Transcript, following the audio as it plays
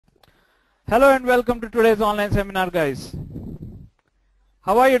Hello and welcome to today's online seminar, guys.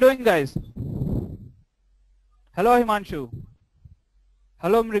 How are you doing, guys? Hello, Himanshu.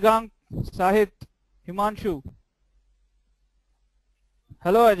 Hello, Mrigank, Sahit, Himanshu.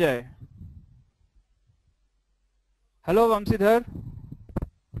 Hello, Ajay. Hello, Vamsidhar.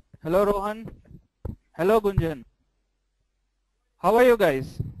 Hello, Rohan. Hello, Gunjan. How are you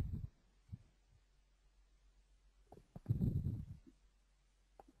guys?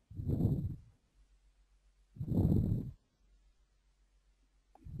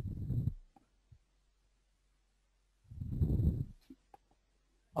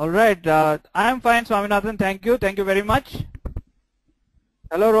 All right. I am fine, Swaminathan. Thank you. Thank you very much.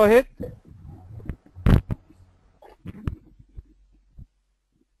 Hello, Rohit.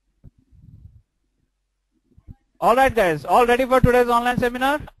 All right, guys. All ready for today's online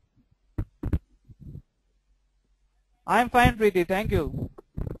seminar? I am fine, Preeti. Thank you.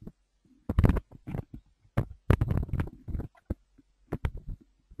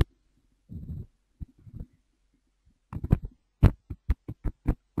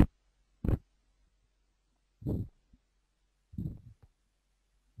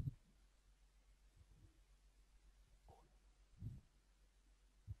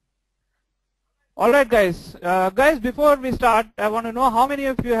 Alright guys, before we start, I want to know how many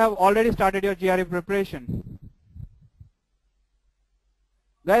of you have already started your GRE preparation?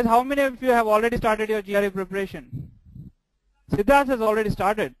 Guys, how many of you have already started your GRE preparation? Siddharth has already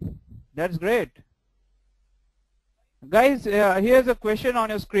started. That's great. Guys, here's a question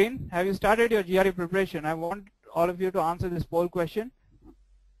on your screen. Have you started your GRE preparation? I want all of you to answer this poll question.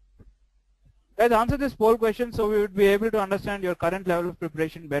 Guys, answer this poll question so we would be able to understand your current level of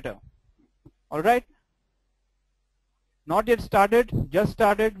preparation better. Alright? Not yet started, just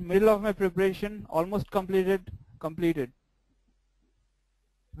started, middle of my preparation, almost completed.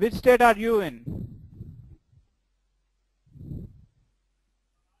 Which state are you in?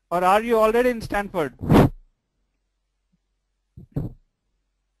 Or are you already in Stanford?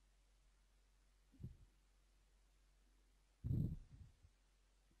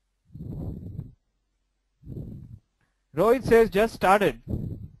 Rohit says just started.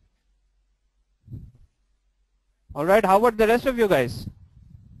 Alright, how about the rest of you guys?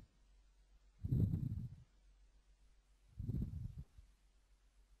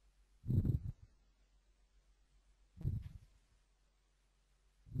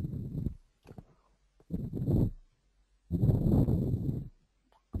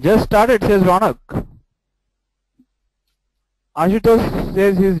 Just started, says Ronak. Ashutosh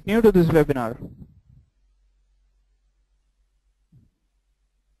says he is new to this webinar.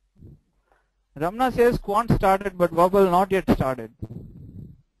 Ramna says quant started but verbal not yet started.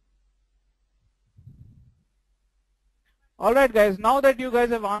 Alright guys, now that you guys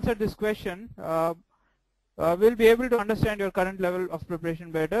have answered this question, we'll be able to understand your current level of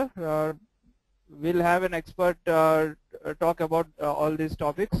preparation better. We'll have an expert talk about all these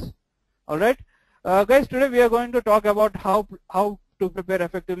topics. Alright, guys, today we are going to talk about how to prepare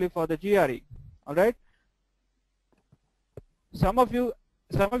effectively for the GRE. Alright, some of you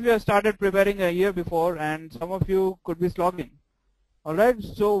have started preparing a year before and some of you could be slogging. Alright,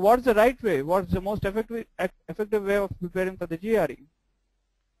 so what's the right way? What's the most effective way of preparing for the GRE?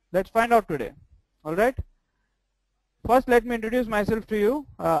 Let's find out today. Alright, first let me introduce myself to you.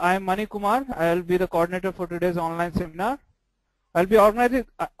 I am Mani Kumar. I'll be the coordinator for today's online seminar. I'll be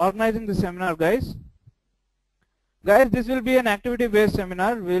organizing the seminar, guys. Guys, this will be an activity-based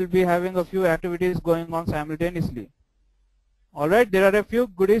seminar. We'll be having a few activities going on simultaneously. Alright, there are a few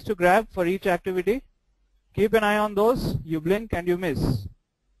goodies to grab for each activity. Keep an eye on those. You blink and you miss.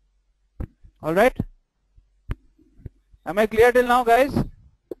 Alright? Am I clear till now, guys?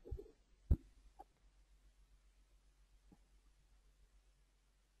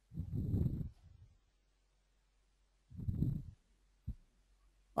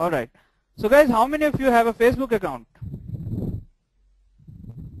 Alright. So guys, how many of you have a Facebook account?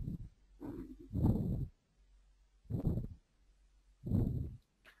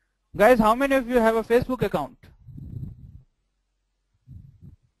 Guys, how many of you have a Facebook account?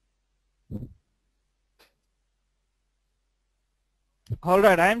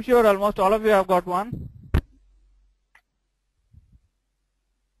 Alright, I am sure almost all of you have got one.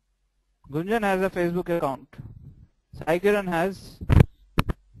 Gunjan has a Facebook account. Saikiran has.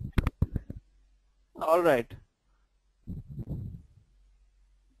 Alright.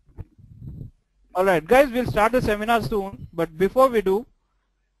 Alright, guys, we'll start the seminar soon. But before we do,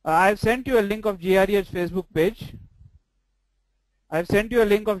 I've sent you a link of GREH Facebook page. I've sent you a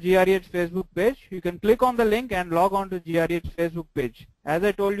link of GREH Facebook page. You can click on the link and log on to GREH Facebook page. As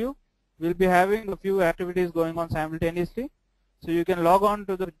I told you, we'll be having a few activities going on simultaneously. So you can log on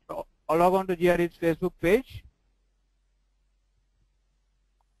to GRE's Facebook page.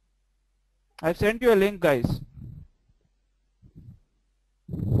 I've sent you a link, guys.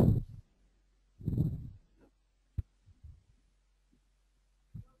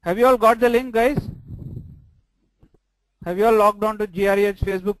 Have you all got the link, guys? Have you all logged on to GRE's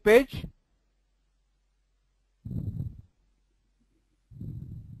Facebook page?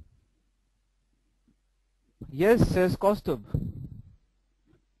 Yes, says Kaustubh.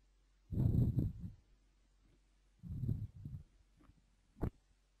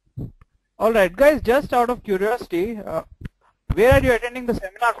 Alright guys, just out of curiosity, where are you attending the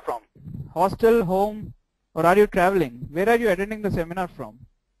seminar from? Hostel, home, or are you traveling? Where are you attending the seminar from?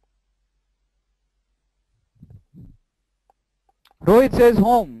 Rohit says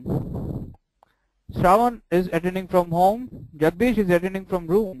home. Shravan is attending from home. Jagdish is attending from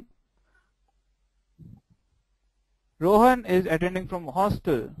room. Rohan is attending from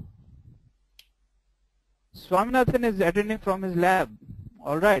hostel. Swaminathan is attending from his lab.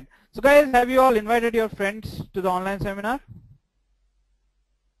 Alright. So guys, have you all invited your friends to the online seminar?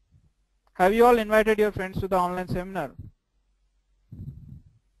 Have you all invited your friends to the online seminar?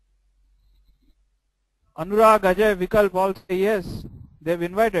 Anurag, Ajay, Vikalp all say yes. They've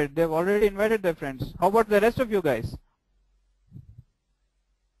invited. They've already invited their friends. How about the rest of you guys?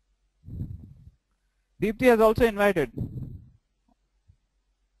 Deepthi has also invited.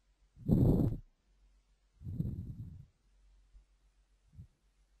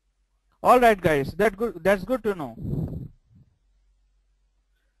 Alright guys, that's good to know.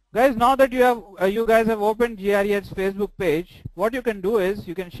 Guys, now that you guys have opened GRE's Facebook page, what you can do is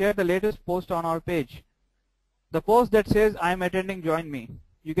you can share the latest post on our page. The post that says I am attending, join me.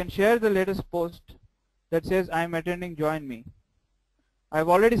 You can share the latest post that says I am attending, join me. I've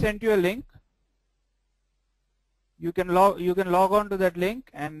already sent you a link. You can log on to that link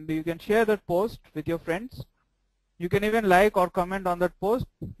and you can share that post with your friends. You can even like or comment on that post.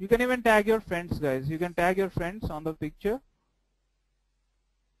 You can even tag your friends, guys. You can tag your friends on the picture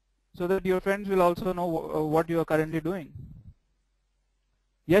so that your friends will also know what you are currently doing.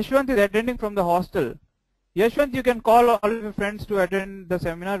 Yashwant is attending from the hostel. Yashwant, you can call all of your friends to attend the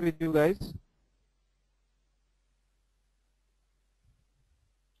seminar with you guys.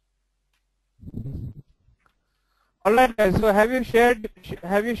 Alright guys, so have you shared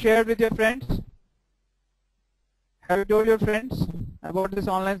with your friends? Have you told your friends about this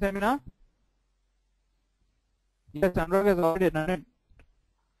online seminar? Yes, Anurag has already done it.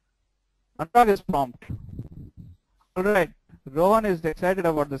 Anurag is prompt. Alright, Rohan is excited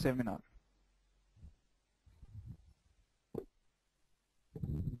about the seminar.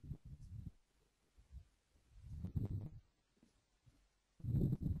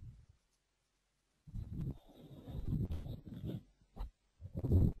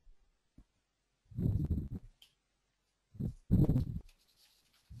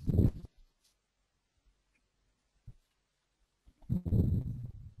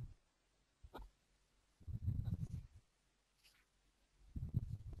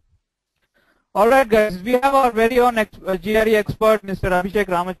 Alright guys, we have our very own GRE expert Mr. Abhishek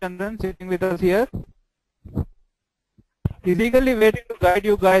Ramachandran sitting with us here. He's eagerly waiting to guide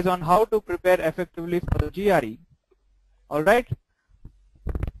you guys on how to prepare effectively for the GRE. Alright.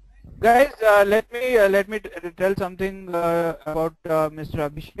 Guys, let me tell something about Mr.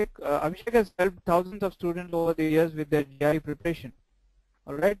 Abhishek. Abhishek has helped thousands of students over the years with their GRE preparation.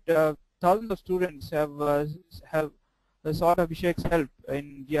 Alright, thousands of students have sought Abhishek's help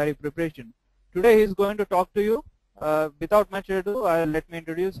in GRE preparation. Today he is going to talk to you. Without much ado, let me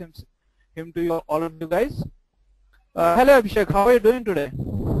introduce him to you, all of you guys. Hello Abhishek, how are you doing today?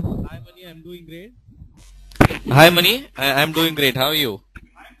 Hi Mani, I'm doing great. Hi Mani, I'm doing great. How are you?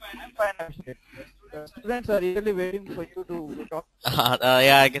 I'm fine Abhishek. Students are really waiting for you to talk.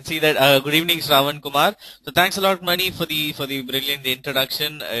 Yeah, I can see that. Good evening, Shravan Kumar. So thanks a lot, Mani, for the brilliant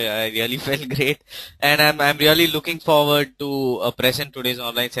introduction. I really felt great, and I'm really looking forward to present today's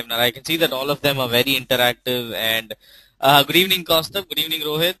online seminar. I can see that all of them are very interactive. And good evening, Kaustubh. Good evening,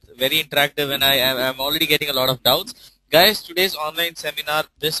 Rohit. Very interactive, and I'm already getting a lot of doubts. Guys, today's online seminar,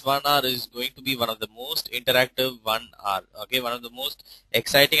 this 1 hour is going to be one of the most interactive 1 hour. Okay, one of the most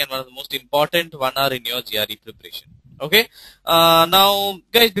exciting and one of the most important 1 hour in your GRE preparation. Okay. Now,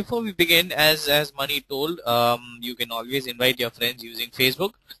 guys, before we begin, as Mani told, you can always invite your friends using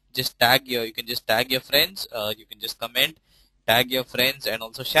Facebook. You can just tag your friends. You can just comment, tag your friends, and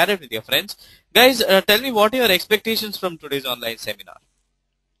also share it with your friends. Guys, tell me what are your expectations from today's online seminar.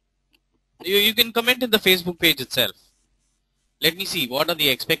 You can comment in the Facebook page itself. Let me see. What are the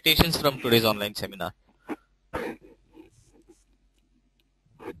expectations from today's online seminar?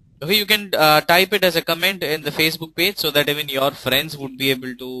 Okay, you can type it as a comment in the Facebook page so that even your friends would be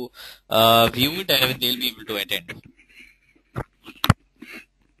able to view it and even they'll be able to attend.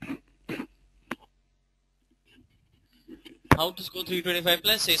 How to score 325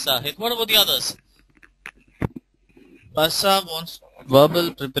 plus, says Sahit. What about the others? Pasa wants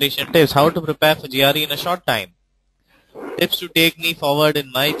verbal preparation tips. How to prepare for GRE in a short time. Tips to take me forward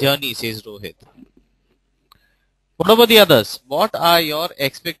in my journey, says Rohit. What about the others? What are your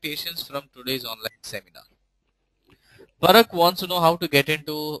expectations from today's online seminar? Parak wants to know how to get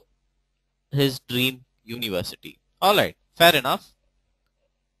into his dream university. Alright, fair enough.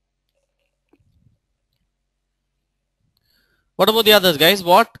 What about the others, guys?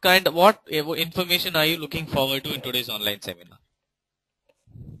 What information are you looking forward to in today's online seminar?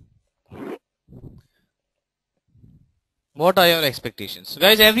 What are your expectations?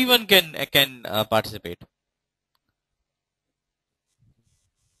 Guys, everyone can participate.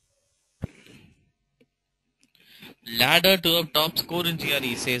 Ladder to a top score in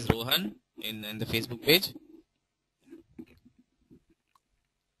GRE, says Rohan in the Facebook page.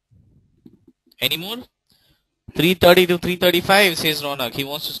 Any more? 330 to 335, says Ronak. He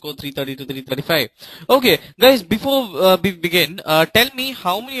wants to score 330 to 335. Okay, guys, before we begin, tell me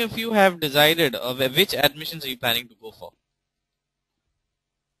how many of you have decided which admissions are you planning to go for?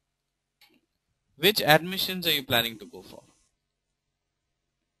 Which admissions are you planning to go for?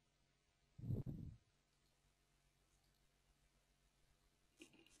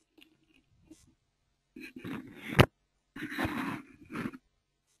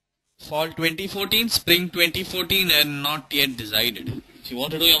 Fall 2014, spring 2014, and not yet decided. If you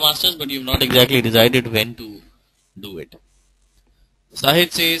want to do your masters, but you've not exactly decided when to do it.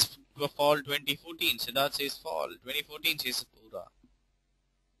 Sahit says fall 2014. Siddharth says fall 2014. Says Pura.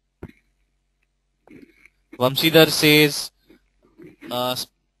 Vamsidhar says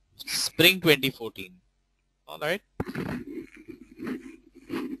spring 2014. All right.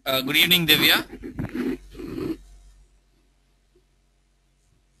 Good evening, Divya.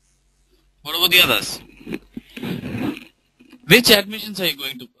 What about the others? Which admissions are you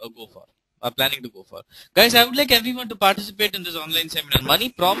going to go for? Are planning to go for? Guys, I would like everyone to participate in this online seminar. Mani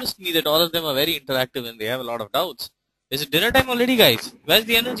promised me that all of them are very interactive and they have a lot of doubts. Is it dinner time already, guys? Where's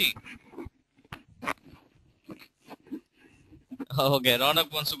the energy? Okay,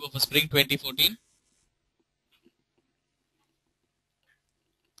 Ronak wants to go for spring 2014.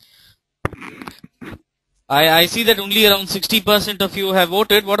 I see that only around 60% of you have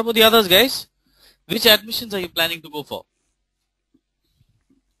voted. What about the others, guys? Which admissions are you planning to go for?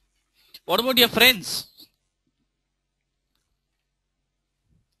 What about your friends?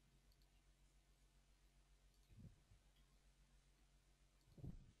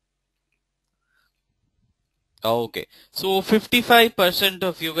 Okay, so 55%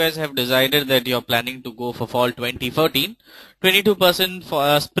 of you guys have decided that you're planning to go for fall 2014, 22%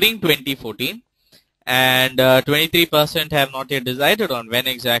 for spring 2014, and 23% have not yet decided on when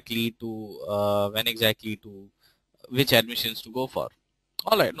exactly to which admissions to go for.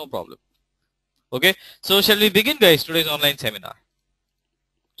 All right, no problem. Okay, so shall we begin, guys, today's online seminar?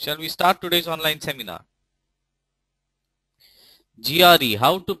 Shall we start today's online seminar? GRE,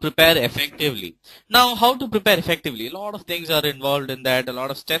 how to prepare effectively. Now, how to prepare effectively? A lot of things are involved in that. A lot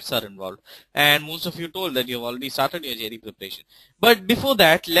of steps are involved. And most of you told that you've already started your GRE preparation. But before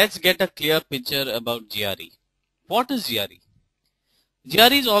that, let's get a clear picture about GRE. What is GRE?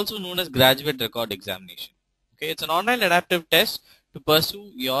 GRE is also known as Graduate Record Examination. Okay, it's an online adaptive test to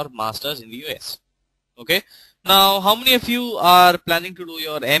pursue your masters in the US. Okay, now how many of you are planning to do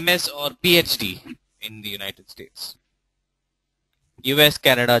your MS or PhD in the United States? US,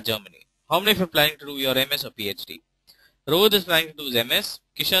 Canada, Germany. How many of you are planning to do your MS or PhD? Rohit is planning to do his MS.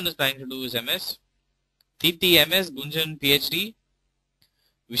 Kishan is planning to do his MS. Titi MS, Gunjan PhD.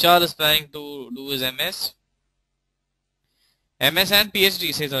 Vishal is planning to do his MS. MS and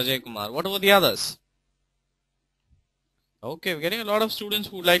PhD, says Ajay Kumar. What about the others? Okay, we're getting a lot of students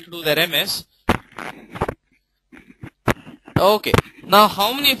who would like to do their MS. Okay, now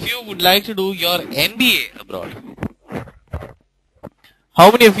how many of you would like to do your MBA abroad? How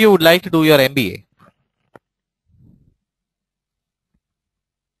many of you would like to do your MBA?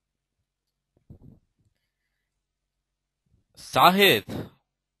 Sahit.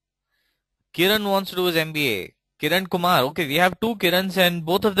 Kiran wants to do his MBA. Kiran Kumar. Okay, we have two Kirans and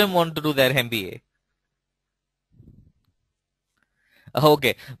both of them want to do their MBA.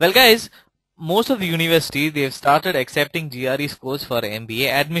 Okay. Well, guys, most of the universities, they've started accepting GRE scores for MBA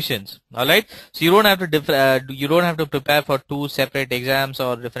admissions. All right, so you don't have to you don't have to prepare for two separate exams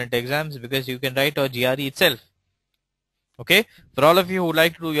or different exams, because you can write your GRE itself. Okay, for all of you who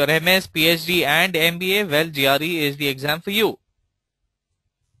like to do your MS, PhD, and MBA, well, GRE is the exam for you.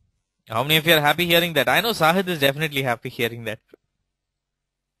 How many of you are happy hearing that? I know Sahid is definitely happy hearing that.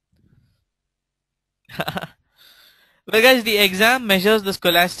 Well, guys, the exam measures the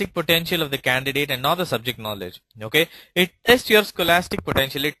scholastic potential of the candidate and not the subject knowledge. Okay, it tests your scholastic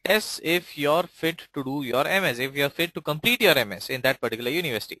potential. It tests if you're fit to do your MS, if you're fit to complete your MS in that particular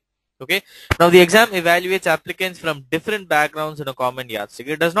university. Okay, now the exam evaluates applicants from different backgrounds in a common yardstick.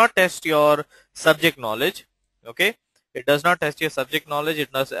 It does not test your subject knowledge. Okay, it does not test your subject knowledge.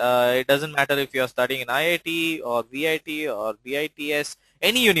 It doesn't matter if you're studying in IIT or VIT or BITS,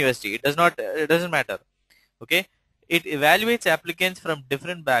 any university. It doesn't matter. Okay, it evaluates applicants from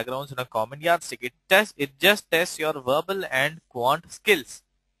different backgrounds in a common yardstick. It just tests your verbal and quant skills.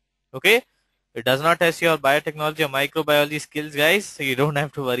 Okay, it does not test your biotechnology or microbiology skills, guys, so you don't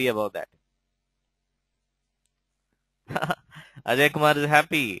have to worry about that. Ajay Kumar is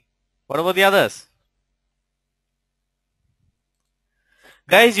happy. What about the others?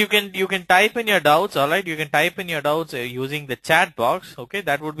 Guys, you can type in your doubts. All right, you can type in your doubts using the chat box. Okay,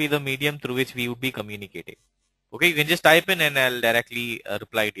 that would be the medium through which we would be communicating. Okay, you can just type in and I'll directly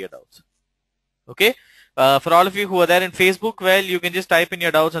reply to your doubts. Okay, for all of you who are there in Facebook, well, you can just type in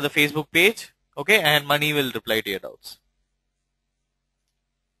your doubts on the Facebook page. Okay, and Money will reply to your doubts.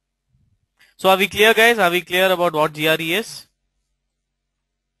 So are we clear, guys? Are we clear about what GRE is?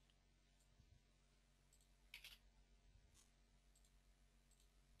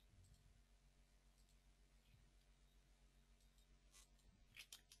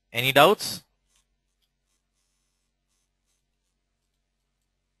 Any doubts?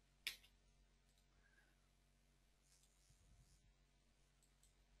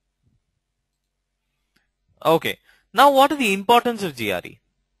 Okay. Now, what are the importance of GRE?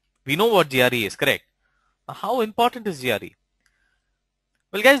 We know what GRE is, correct? How important is GRE?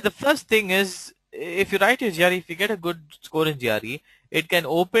 Well, guys, the first thing is, if you write your GRE, if you get a good score in GRE, it can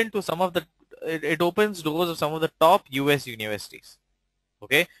open to some of the, it opens doors of some of the top US universities.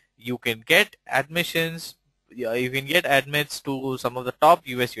 Okay, you can get admissions, you can get admits to some of the top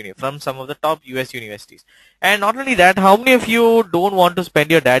from some of the top US universities. And not only that, how many of you don't want to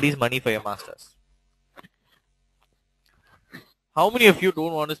spend your daddy's money for your masters? How many of you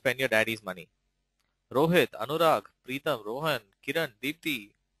don't want to spend your daddy's money? Rohit, Anurag, Preetam, Rohan, Kiran,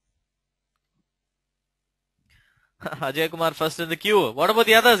 Deepthi. Ajay Kumar first in the queue. What about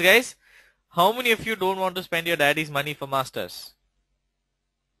the others, guys? How many of you don't want to spend your daddy's money for masters?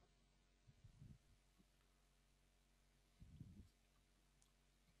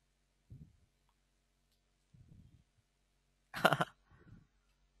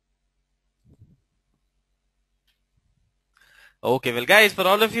 Okay, well, guys, for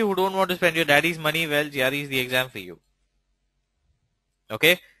all of you who don't want to spend your daddy's money, well, GRE is the exam for you.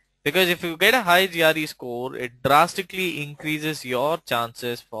 Okay, because if you get a high GRE score, it drastically increases your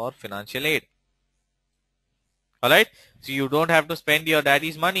chances for financial aid. Alright, so you don't have to spend your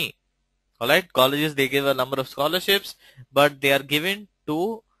daddy's money. Alright, colleges, they give a number of scholarships, but they are given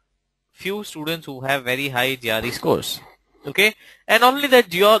to few students who have very high GRE scores. Okay, and not only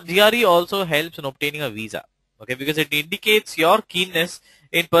that, your GRE also helps in obtaining a visa. Okay, because it indicates your keenness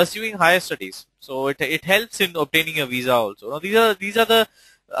in pursuing higher studies. So it helps in obtaining a visa also. Now, these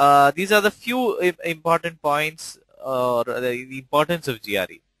are the few important points, or the importance of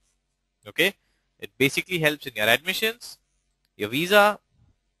GRE. Okay, it basically helps in your admissions, your visa,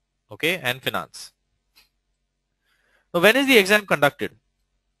 okay, and finance. Now, when is the exam conducted?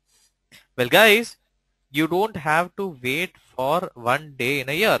 Well, guys, you don't have to wait for one day in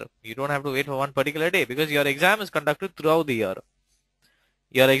a year. You don't have to wait for one particular day, because your exam is conducted throughout the year.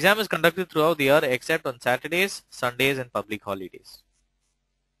 Your exam is conducted throughout the year except on Saturdays, Sundays, and public holidays.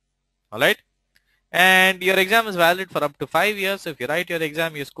 Alright? And your exam is valid for up to 5 years. So if you write your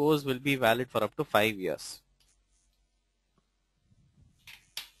exam, your scores will be valid for up to 5 years.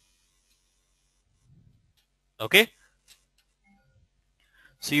 Okay?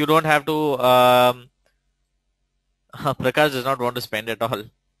 So you don't have to, Prakash does not want to spend at all.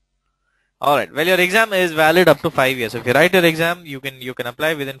 Alright, well, your exam is valid up to 5 years. So if you write your exam, you can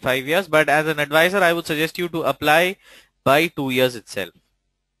apply within 5 years. But as an advisor, I would suggest you to apply by 2 years itself.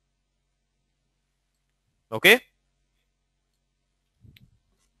 Okay?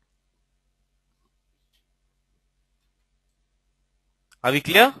 Are we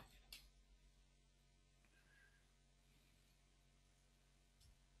clear?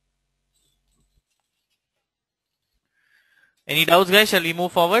 Any doubts, guys? Shall we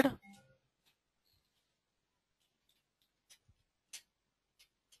move forward?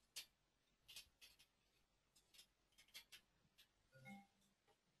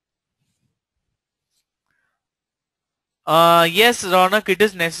 Yes, Ronak, it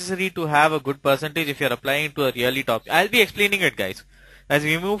is necessary to have a good percentage if you're applying to a really top. I'll be explaining it, guys. As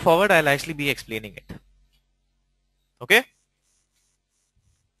we move forward, I'll actually be explaining it. Okay?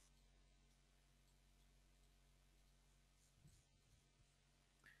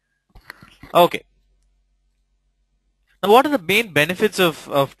 Okay. Now, what are the main benefits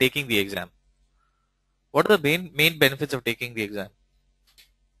of taking the exam? What are the main benefits of taking the exam?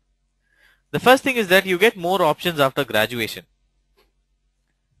 The first thing is that you get more options after graduation.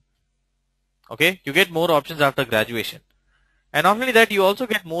 Okay? You get more options after graduation. And not only that, you also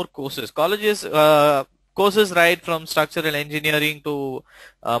get more courses. Colleges, courses right from structural engineering to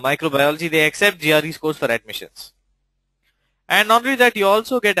microbiology, they accept GRE scores for admissions. And not only that, you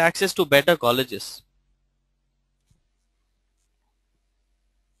also get access to better colleges.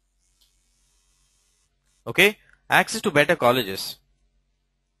 Okay? Access to better colleges.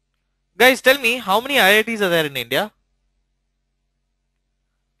 Guys, tell me, how many IITs are there in India?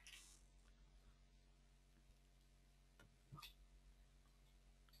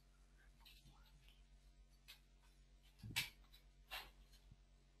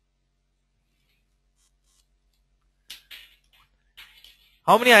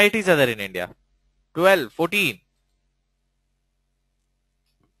 How many IITs are there in India? 12, 14.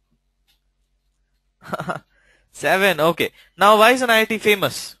 7, okay. Now, why is an IIT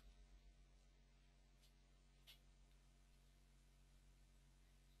famous?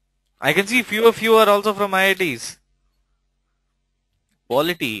 I can see few are also from IITs.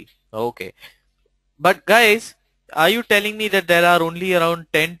 Quality, okay. But guys, are you telling me that there are only around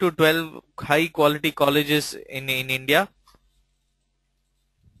 10 to 12 high quality colleges in India?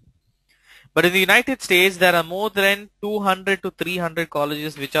 But in the United States, there are more than 200 to 300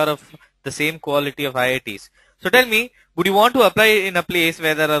 colleges which are of the same quality of IITs. So tell me, would you want to apply in a place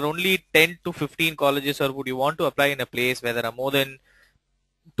where there are only 10 to 15 colleges, or would you want to apply in a place where there are more than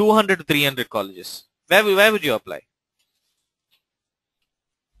 200 to 300 colleges? Where would you apply?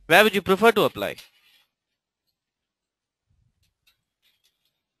 Where would you prefer to apply?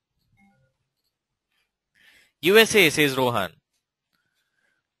 USA, says Rohan.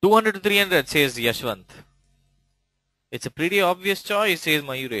 200 to 300, says Yashwant. It's a pretty obvious choice, says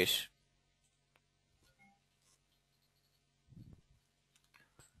Mayuresh.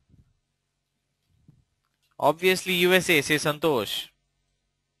 Obviously USA, says Santosh.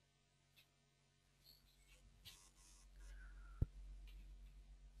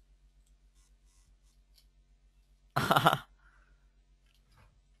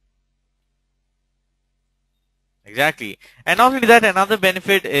 Exactly. And not only that, another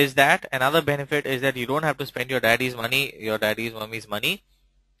benefit is that you don't have to spend your daddy's money, your daddy's mommy's money.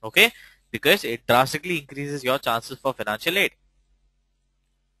 Okay? Because it drastically increases your chances for financial aid.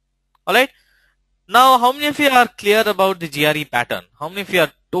 Alright? Now, how many of you are clear about the GRE pattern? How many of you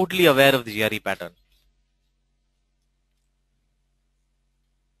are totally aware of the GRE pattern?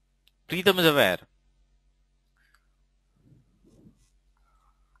 Preetham is aware.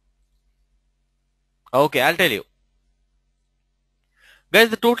 Okay, I'll tell you. Guys,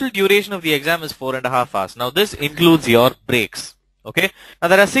 the total duration of the exam is 4.5 hours. Now, this includes your breaks. Okay. Now,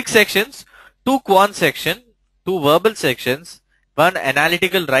 there are 6 sections, 2 quant section, 2 verbal sections, 1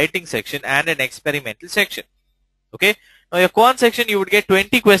 analytical writing section, and an experimental section. Okay. Now, your quant section, you would get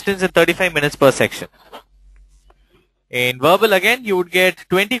 20 questions in 35 minutes per section. In verbal, again, you would get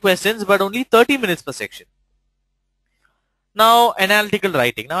 20 questions, but only 30 minutes per section. Now, analytical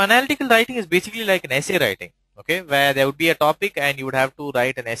writing. Now, analytical writing is basically like an essay writing. Okay, where there would be a topic and you would have to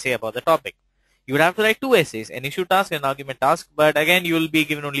write an essay about the topic. You would have to write 2 essays, an issue task and an argument task, but again you will be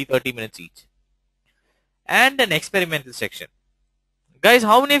given only 30 minutes each. And an experimental section. Guys,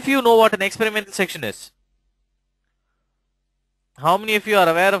 how many of you know what an experimental section is? How many of you are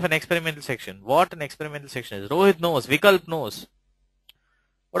aware of an experimental section? What an experimental section is? Rohit knows, Vikalp knows.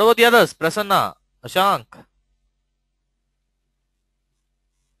 What about the others? Prasanna, Ashank.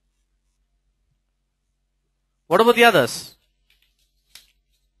 What about the others?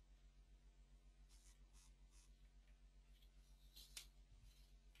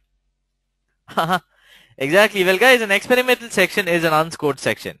 Exactly. Well, guys, an experimental section is an unscored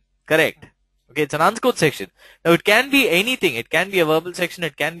section. Correct. Okay, it's an unscored section. Now, it can be anything. It can be a verbal section.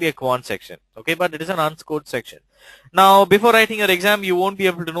 It can be a quant section. Okay, but it is an unscored section. Now, before writing your exam, you won't be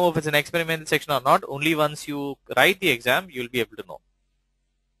able to know if it's an experimental section or not. Only once you write the exam, you'll be able to know.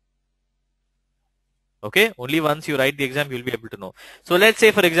 Okay, only once you write the exam you'll be able to know. So let's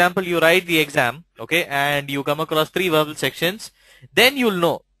say for example you write the exam, okay, and you come across 3 verbal sections, then you'll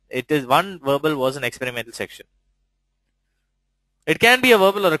know it is one verbal was an experimental section. It can be a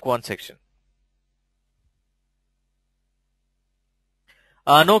verbal or a quant section.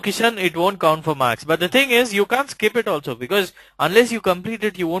 No, Kishan, it won't count for marks. But the thing is, you can't skip it also, because unless you complete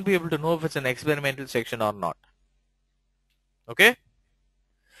it, you won't be able to know if it's an experimental section or not. Okay?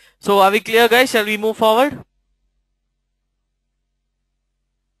 So are we clear, guys? Shall we move forward?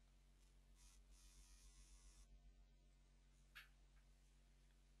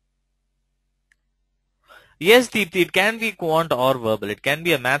 Yes, Deepthi, it can be quant or verbal. It can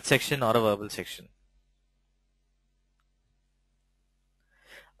be a math section or a verbal section.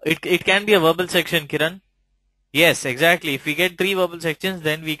 It can be a verbal section, Kiran. Yes, exactly. If we get 3 verbal sections,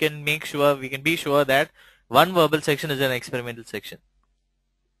 then we can be sure that one verbal section is an experimental section.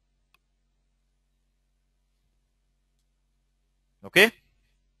 Okay?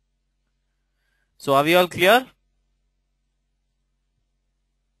 So are we all clear?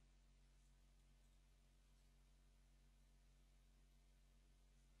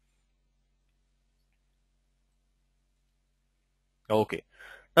 Okay.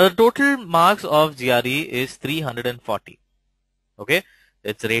 Now the total marks of GRE is 340. Okay.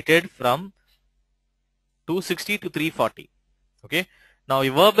 It's rated from 260 to 340. Okay. Now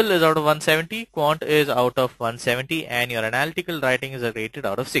your verbal is out of 170, quant is out of 170, and your analytical writing is rated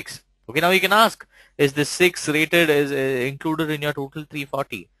out of 6. Okay. Now you can ask, is this 6 rated is included in your total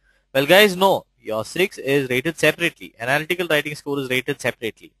 340? Well, guys, no. Your 6 is rated separately. Analytical writing score is rated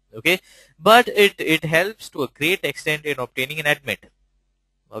separately. Okay. But it helps to a great extent in obtaining an admit.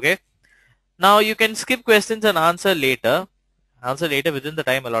 Okay. Now you can skip questions and answer later within the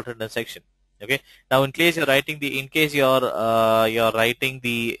time allotted in the section. Okay. Now in case you're writing the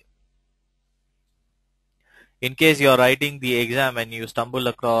exam and you stumble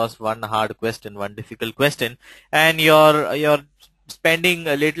across one hard question, one difficult question, and you're spending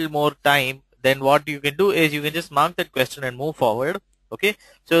a little more time, then what you can do is you can just mark that question and move forward. Okay,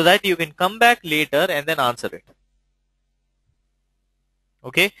 so that you can come back later and then answer it.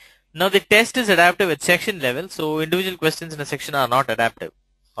 Okay. Now the test is adaptive at section level, so individual questions in a section are not adaptive.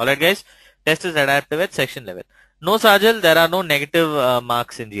 Alright, guys, test is adaptive at section level. No, Sajal, there are no negative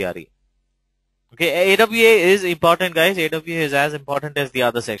marks in GRE. Okay, AWA is important, guys. AWA is as important as the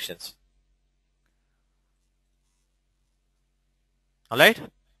other sections. Alright,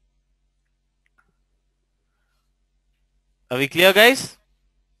 are we clear, guys?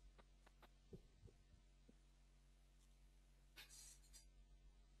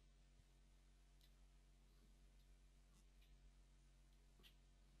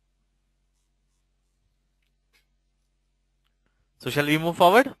 So shall we move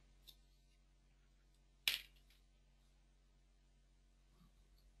forward?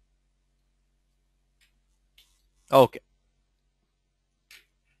 Okay.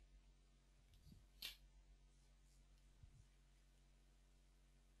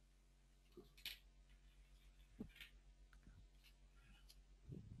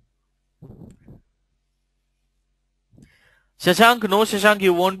 Shashank, no, Shashank,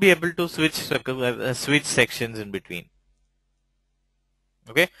 you won't be able to switch sections in between.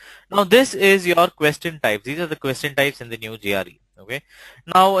 Okay. Now this is your question types. These are the question types in the new GRE. Okay.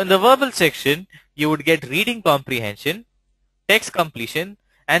 Now in the verbal section, you would get reading comprehension, text completion,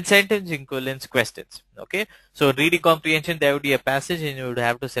 and sentence equivalence questions. Okay. So reading comprehension, there would be a passage and you would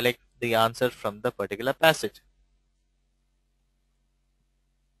have to select the answer from the particular passage.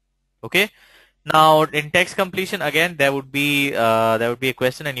 Okay. Now in text completion, again there would be a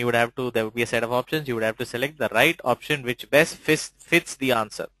question and there would be a set of options. You would have to select the right option which best fits the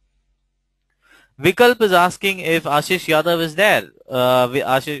answer. Vikalp is asking if Ashish Yadav is there.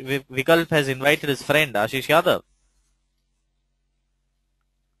 Vikalp has invited his friend Ashish Yadav.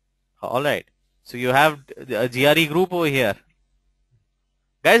 Alright. So you have a GRE group over here.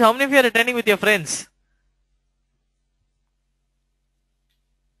 Guys, how many of you are attending with your friends?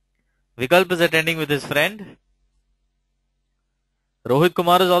 Vikalp is attending with his friend. Rohit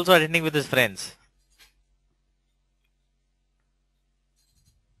Kumar is also attending with his friends.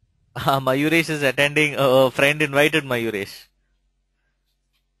 Mayuresh is attending. A friend invited Mayuresh.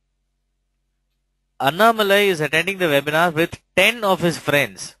 Annamalai is attending the webinar with 10 of his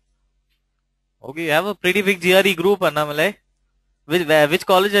friends. Okay, you have a pretty big GRE group, Annamalai. Which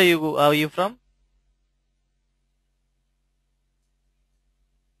college are you from?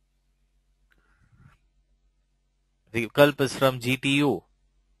 Vikalp is from GTU.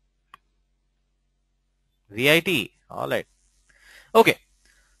 VIT. Alright. Okay.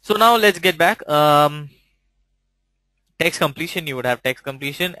 So now let's get back. Text completion, you would have text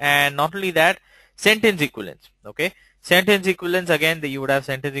completion, and not only that, sentence equivalence. Okay, sentence equivalence, again you would have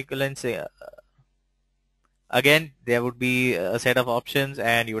sentence equivalence. Again, there would be a set of options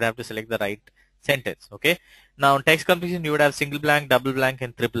and you would have to select the right sentence. Okay, now in text completion you would have single blank, double blank,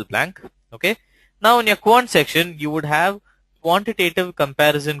 and triple blank. Okay, now in your quant section you would have quantitative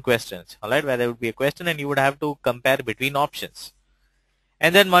comparison questions, all right, where there would be a question and you would have to compare between options.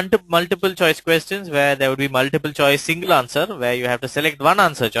 And then multiple choice questions, where there would be multiple choice single answer, where you have to select one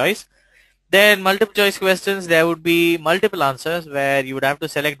answer choice. Then multiple choice questions, there would be multiple answers, where you would have to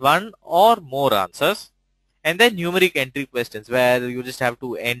select one or more answers. And then numeric entry questions, where you just have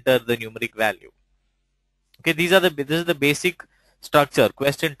to enter the numeric value. Okay, this is the basic structure,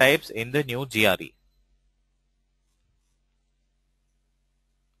 question types in the new GRE.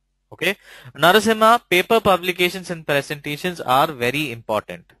 Okay, Narasimha, paper publications and presentations are very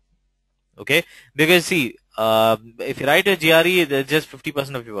important. Okay, because see, if you write a GRE, there's just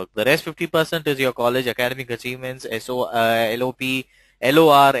 50% of your work. The rest 50% is your college academic achievements, LOP,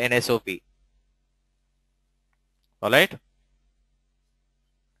 LOR, and SOP. All right.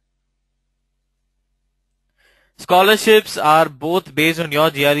 Scholarships are both based on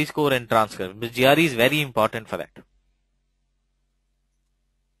your GRE score and transcript. But GRE is very important for that.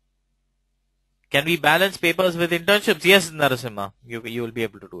 Can we balance papers with internships? Yes, Narasimha, you will be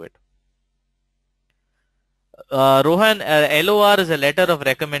able to do it. Rohan, LOR is a letter of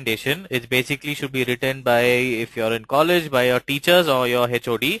recommendation. It basically should be written by, if you're in college, by your teachers or your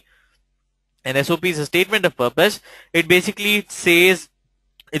HOD. And SOP is a statement of purpose. It basically says,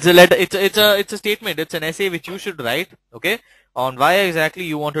 it's a letter, it's a statement, it's an essay which you should write, okay, on why exactly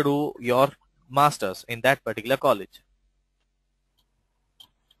you want to do your masters in that particular college.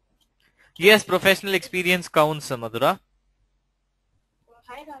 Yes, professional experience counts, Madhura.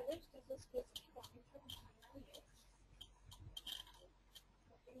 Hi Rajesh, this is Christy.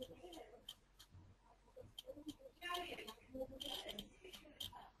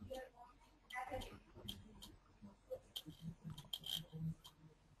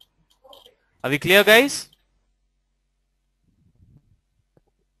 Are we clear, guys?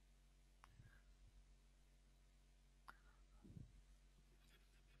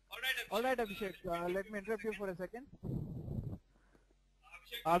 All right, Abhishek, let me interrupt you for a second.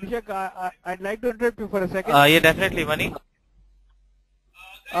 Abhishek, I'd like to interrupt you for a second. Yeah, definitely, Mani.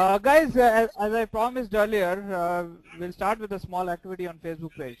 Guys, as I promised earlier, we'll start with a small activity on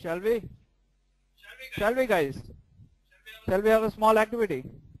Facebook page. Shall we? Shall we, guys? Shall we have a small activity?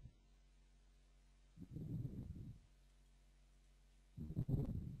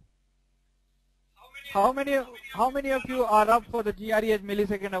 How many of you are up for the GREH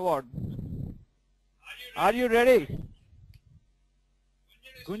millisecond award? Are you ready?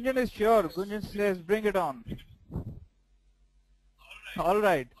 Gunjan is sure. Gunjan says bring it on. All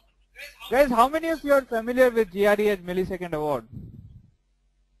right. Guys, how many of you are familiar with GREH millisecond award?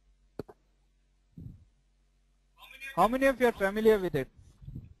 How many of you are familiar with it?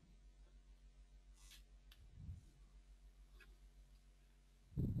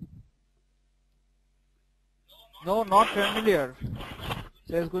 No, not familiar,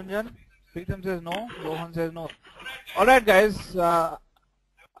 says Gunjan. Preetham says no. Rohan says no. Alright guys, I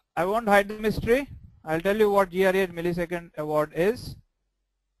won't hide the mystery. I'll tell you what GREH millisecond award is.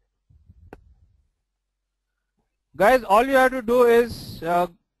 Guys, all you have to do is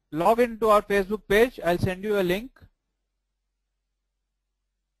log into our Facebook page. I'll send you a link.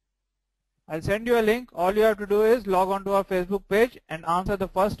 All you have to do is log on to our Facebook page and answer the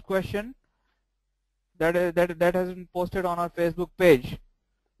first question that has been posted on our Facebook page.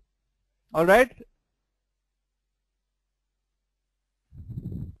 All right.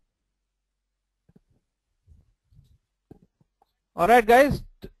 All right, guys.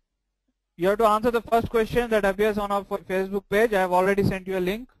 You have to answer the first question that appears on our Facebook page. I have already sent you a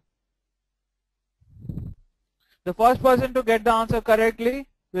link. The first person to get the answer correctly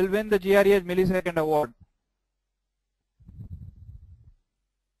will win the GREH millisecond award.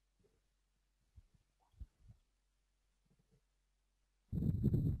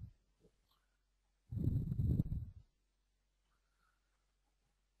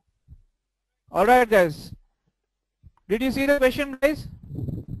 Alright guys, did you see the question, guys?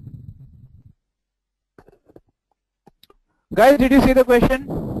 Guys, did you see the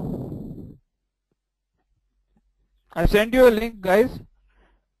question? I sent you a link, guys.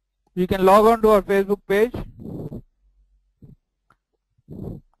 You can log on to our Facebook page.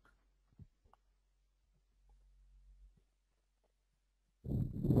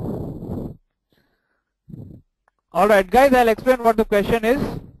 Alright guys, I'll explain what the question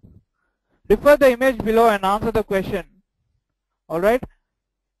is. Defer the image below and answer the question. Alright?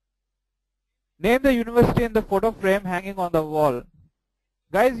 Name the university in the photo frame hanging on the wall.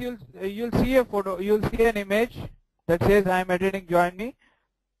 Guys, you'll see a photo, you'll see an image that says I am attending, join me.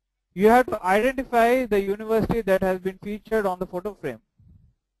 You have to identify the university that has been featured on the photo frame.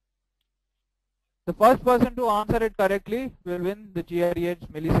 The first person to answer it correctly will win the GREH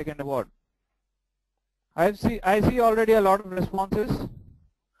millisecond award. I see already a lot of responses.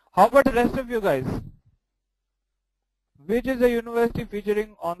 How about the rest of you guys? Which is the university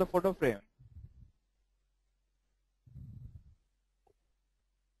featuring on the photo frame?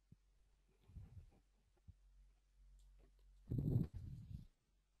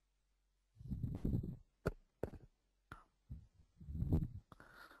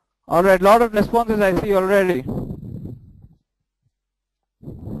 Alright, lot of responses I see already.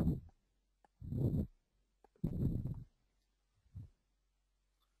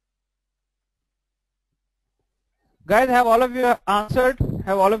 Guys, have all of you answered?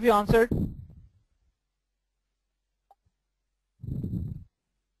 Have all of you answered?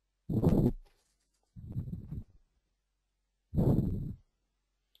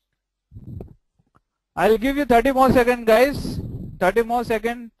 I'll give you 30 more seconds, guys. 30 more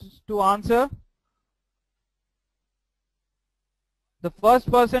seconds to answer. The first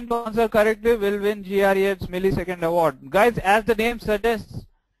person to answer correctly will win GREH's millisecond award. Guys, as the name suggests,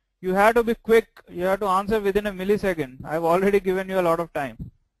 you have to be quick. You have to answer within a millisecond. I've already given you a lot of time.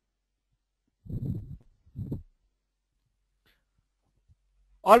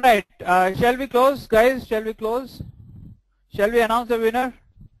 Alright, shall we close, guys? Shall we close? Shall we announce the winner?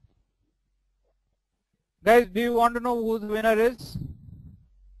 Guys, do you want to know who the winner is?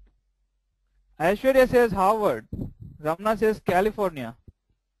 Aishwarya says Harvard. Ramna says California.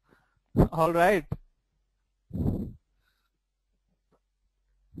 Alright.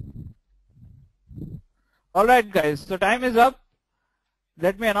 Alright guys, so time is up.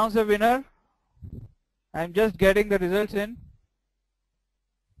 Let me announce the winner. I'm just getting the results in.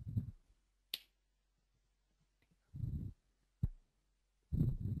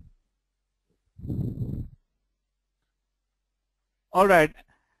 Alright.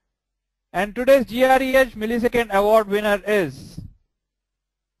 And today's GREH millisecond award winner is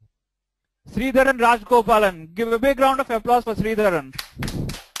Sridharan Rajgopalan. Give a big round of applause for Sridharan.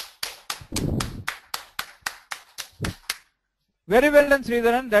 Very well done,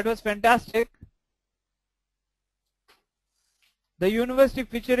 Sridharan. That was fantastic. The university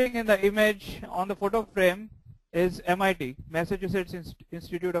featuring in the image on the photo frame is MIT, Massachusetts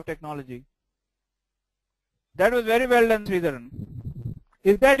Institute of Technology. That was very well done, Sridharan.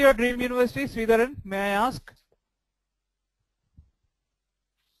 Is that your dream university, Sridharan? May I ask?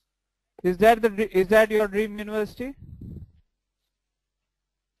 Is that your dream university?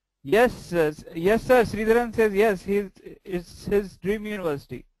 Yes, yes, sir. Sridharan says yes. It's his dream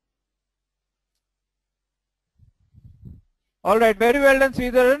university. All right, very well done,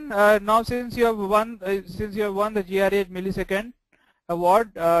 Sridharan. Now, since you have won the GREH millisecond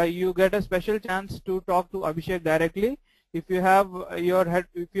award, you get a special chance to talk to Abhishek directly. If you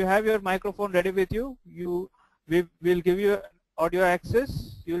have your microphone ready with you, we will give you audio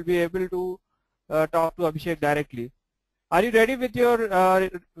access. You will be able to talk to Abhishek directly. Are you ready with your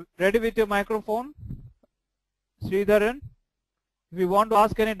microphone, Sridharan? If you want to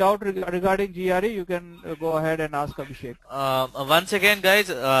ask any doubt regarding GRE, you can go ahead and ask Abhishek. Once again, guys,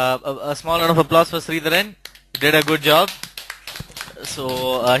 a small round of applause for Sridharan. He did a good job.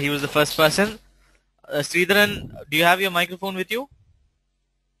 So he was the first person. Sridharan, do you have your microphone with you?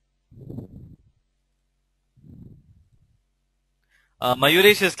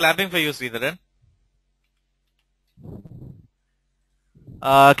 Mayuresh is clapping for you, Sridharan.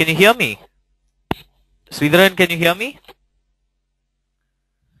 Can you hear me? Sridharan, can you hear me?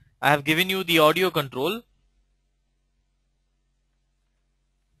 I have given you the audio control.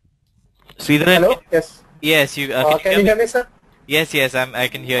 Sridharan. Hello? Yes. Yes, you can you hear me, sir? Yes, I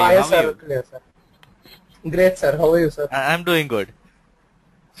can hear you. Yes, How are sir. you? Clear, sir. Great, sir. How are you, sir? I'm doing good.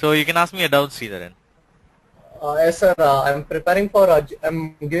 So you can ask me a doubt, Sridharan. Yes, sir. I'm preparing for.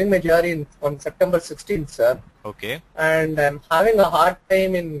 I'm giving my GRE on September 16th, sir. Okay. And I'm having a hard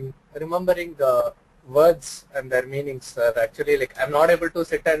time in remembering the words and their meanings, sir. Actually, like I'm not able to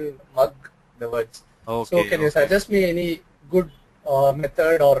sit and mug the words. Okay. So can you suggest me any good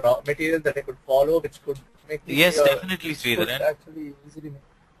method or material that I could follow, which could make me definitely, Sridharan. Actually, easily make.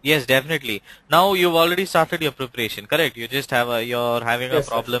 Yes, definitely. Now you've already started your preparation, correct? You just you're having a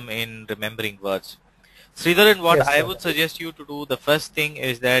problem in remembering words. Sridharan, what I would suggest you to do, the first thing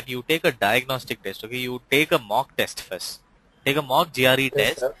is that you take a diagnostic test, okay? You take a mock test first. Take a mock GRE Yes,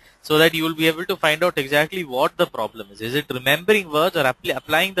 test sir. so that you will be able to find out exactly what the problem is. Is it remembering words or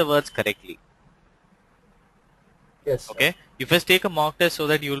applying the words correctly? Yes, sir. Okay, you first take a mock test so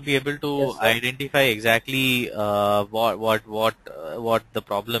that you will be able to Yes, sir. identify exactly what the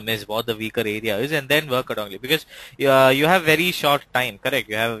problem is, what the weaker area is, and then work accordingly. Because you have very short time, correct?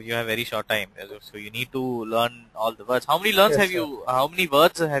 You have very short time, so you need to learn all the words. How many learns Yes, have sir. you? How many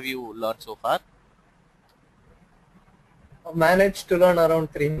words have you learned so far? I managed to learn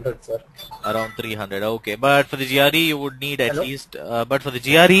around 300, sir. Around 300. Okay, but for the GRE you would need at Hello? least. But for the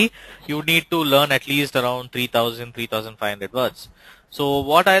GRE you would need to learn at least around 3,000, 3,500 words. So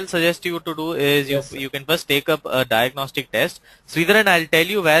what I'll suggest you to do is Yes, sir. you can first take up a diagnostic test. Sridharan, I'll tell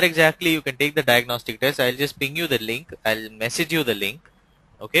you where exactly you can take the diagnostic test. I'll just ping you the link. I'll message you the link.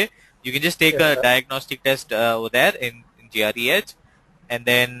 Okay, you can just take Yes, a sir. diagnostic test over there in GRE Edge, and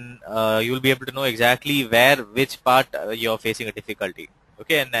then you'll be able to know exactly which part you're facing a difficulty.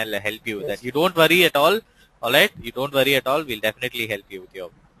 Okay, and I'll help you with that. Yes. You don't worry at all. All right, you don't worry at all. We'll definitely help you with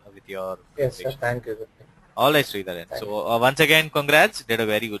your Yes, sir. preparation. Thank you, sir. All right, Sridharan. Thank So once again, congrats. Did a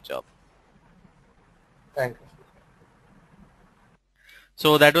very good job. Thank you.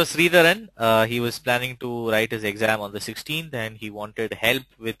 So that was Sridharan. He was planning to write his exam on the 16th, and he wanted help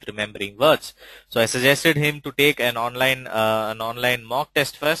with remembering words. So I suggested him to take an online mock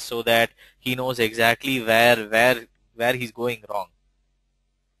test first, so that he knows exactly where he's going wrong.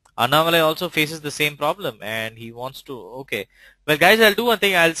 Annamalai also faces the same problem, and he wants to. Okay, well, guys, I'll do one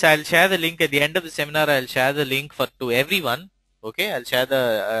thing. I'll share the link at the end of the seminar. I'll share the link to everyone. Okay, I'll share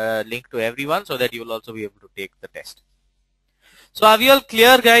the link to everyone so that you will also be able to take the test. So are we all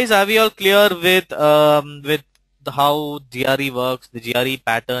clear, guys? Are we all clear with how GRE works, the GRE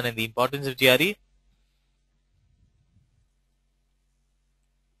pattern, and the importance of GRE?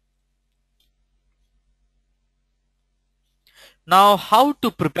 Now, how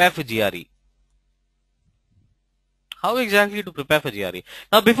to prepare for GRE? How exactly to prepare for GRE?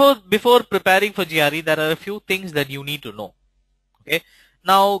 Now, before preparing for GRE, there are a few things that you need to know. Okay.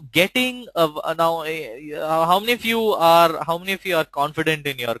 Now, how many of you are confident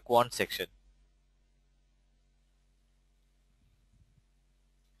in your quant section?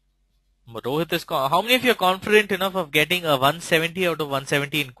 Rohit is how many of you are confident enough of getting a 170 out of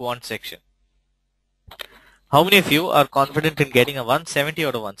 170 in quant section? How many of you are confident in getting a 170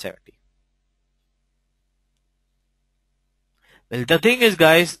 out of 170? Well, the thing is,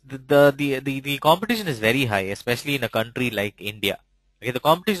 guys, the competition is very high, especially in a country like India. Okay, the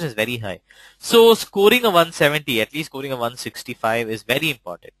competition is very high. So scoring a 170, at least scoring a 165 is very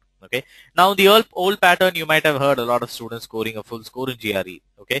important. Okay. Now the old pattern, you might have heard a lot of students scoring a full score in GRE.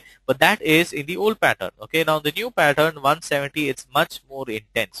 Okay, but that is in the old pattern. Okay. Now the new pattern 170, it's much more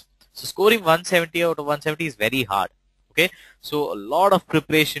intense. So scoring 170 out of 170 is very hard. Okay. So a lot of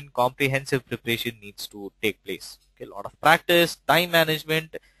preparation, comprehensive preparation needs to take place. Okay, a lot of practice, time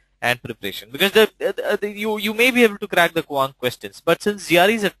management, and preparation. Because you may be able to crack the quant questions, but since GRE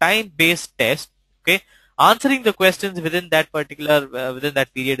is a time-based test, okay, answering the questions within that within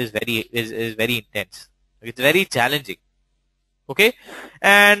that period is very intense. It's very challenging. Okay,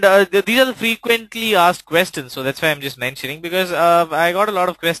 and these are the frequently asked questions, so that's why I'm just mentioning, because I got a lot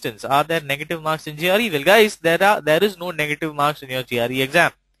of questions. Are there negative marks in GRE? Well, guys, there is no negative marks in your GRE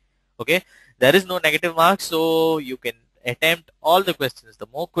exam. Okay, there is no negative marks, so you can attempt all the questions. The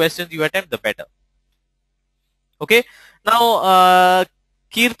more questions you attempt, the better. Okay, now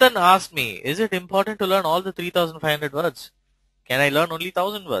Kirtan asked me, is it important to learn all the 3,500 words? Can I learn only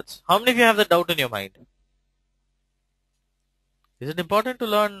 1,000 words? How many of you have the doubt in your mind? Is it important to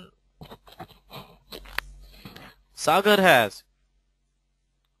learn? Sagar has.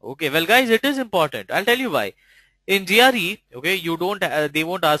 Okay, well, guys, it is important. I'll tell you why. In GRE, okay, they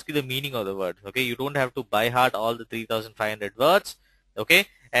won't ask you the meaning of the word. Okay, you don't have to by heart all the 3,500 words. Okay,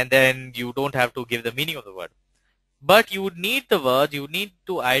 and then you don't have to give the meaning of the word. But you would need the word. You need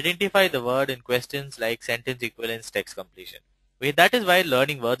to identify the word in questions like sentence equivalence, text completion. Okay, that is why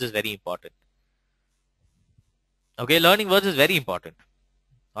learning words is very important. Okay, learning words is very important.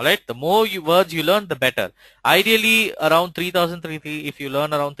 All right, the more words you learn, the better. Ideally, around 3,000, if you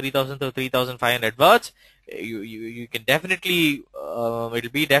learn around 3,000 to 3,500 words, you can definitely it'll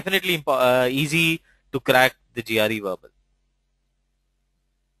be definitely easy to crack the GRE verbal.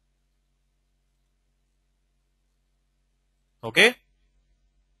 Okay,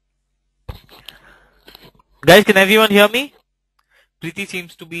 guys, can everyone hear me? Preeti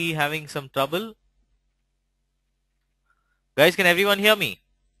seems to be having some trouble. Guys, can everyone hear me?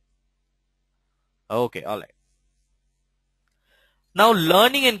 Okay, all right. Now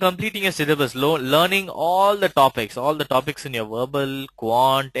learning and completing your syllabus, learning all the topics in your verbal,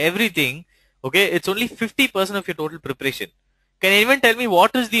 quant, everything, okay, it's only 50% of your total preparation. Can anyone tell me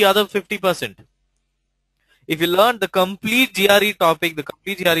what is the other 50%? If you learn the complete GRE topic, the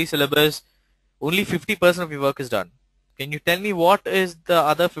complete GRE syllabus, only 50% of your work is done. Can you tell me what is the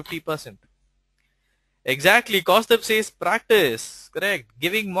other 50%? Exactly, Kaustubh says practice. Correct.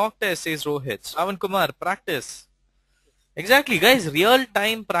 Giving mock test, says Rohit. Shravan Kumar, practice. Exactly, guys,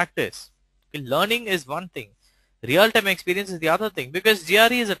 real-time practice. Okay, learning is one thing. Real-time experience is the other thing, because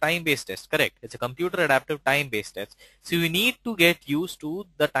GRE is a time-based test, correct? It's a computer adaptive time-based test. So you need to get used to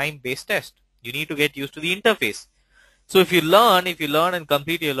the time-based test. You need to get used to the interface. So if you learn and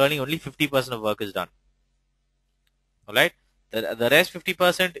complete your learning, only 50% of work is done. Alright? The rest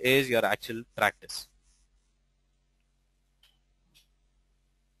 50% is your actual practice.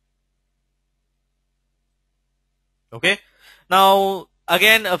 Okay. Now,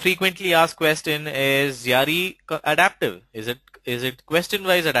 again, a frequently asked question is GRE adaptive? Is it question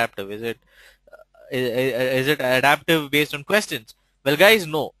wise adaptive? Is it adaptive based on questions? Well, guys,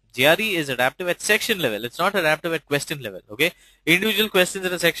 no. GRE is adaptive at section level. It's not adaptive at question level. Okay. Individual questions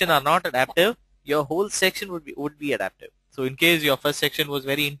in a section are not adaptive. Your whole section would be adaptive. So, in case your first section was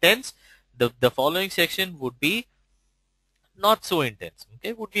very intense, the following section would be not so intense.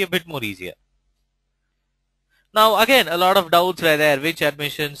 Okay, would be a bit more easier. Now again, a lot of doubts were there. Which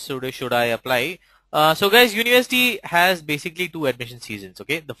admissions should I apply? So guys, university has basically two admission seasons.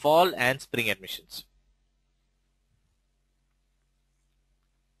 Okay, the fall and spring admissions.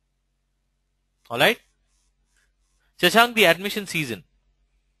 All right. Shashank, the admission season.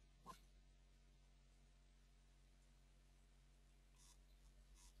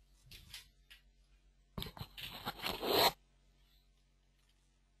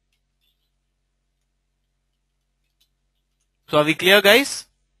 So are we clear, guys?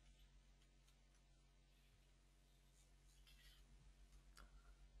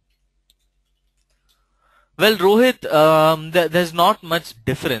 Well, Rohit, there's not much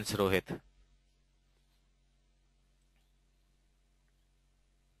difference, Rohit.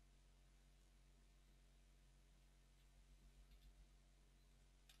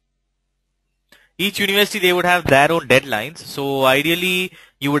 Each university, they would have their own deadlines. So ideally,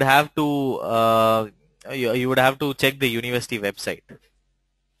 you would have to you would have to check the university website.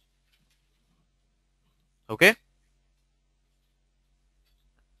 Okay.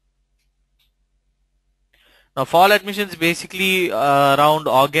 Now, fall admissions basically around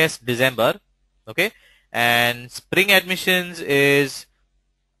August, December, okay, and spring admissions is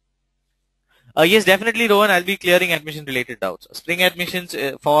yes, definitely, Rohan. I'll be clearing admission related doubts. Spring admissions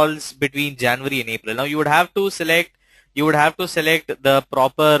falls between January and April. Now, you would have to select the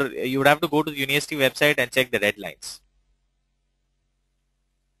proper. You would have to go to the university website and check the deadlines.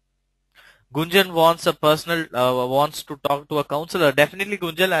 Gunjan wants wants to talk to a counselor. Definitely,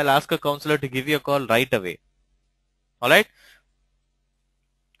 Gunjan, I'll ask a counselor to give you a call right away. All right.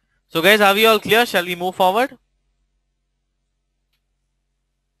 So guys, are we all clear? Shall we move forward?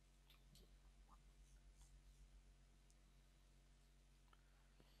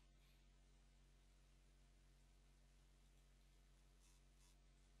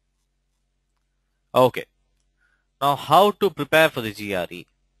 Okay. Now, how to prepare for the GRE?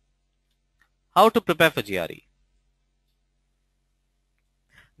 How to prepare for GRE?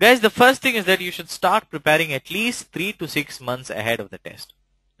 Guys, the first thing is that you should start preparing at least 3 to 6 months ahead of the test.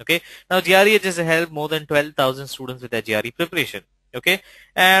 Okay. Now, GRE has helped more than 12,000 students with their GRE preparation. Okay.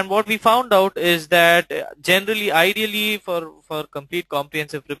 And what we found out is that generally, ideally, for complete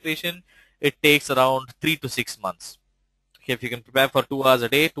comprehensive preparation, it takes around 3 to 6 months. Okay, if you can prepare for 2 hours a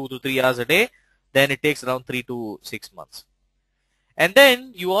day, 2 to 3 hours a day, then it takes around 3 to 6 months. And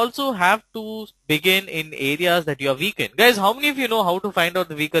then you also have to begin in areas that you are weak in. Guys, how many of you know how to find out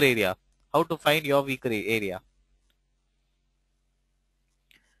the weaker area? How to find your weaker area?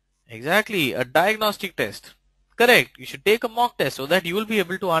 Exactly, a diagnostic test. Correct. You should take a mock test so that you will be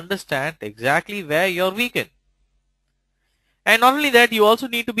able to understand exactly where you're weak in. And not only that, you also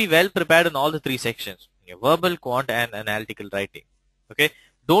need to be well prepared in all the three sections. Your verbal, quant, and analytical writing. Okay.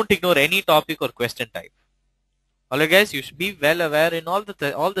 Don't ignore any topic or question type. Alright guys, you should be well aware in all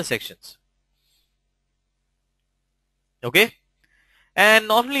the sections. Okay. And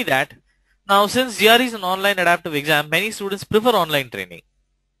not only that, now since GRE is an online adaptive exam, many students prefer online training.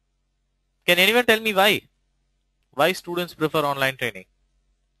 Can anyone tell me why? Why students prefer online training?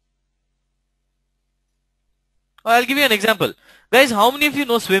 Well, I'll give you an example. Guys, how many of you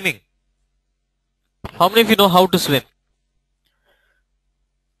know swimming? How many of you know how to swim?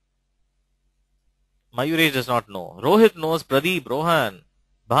 Mayuresh does not know. Rohit knows. Pradeep, Rohan,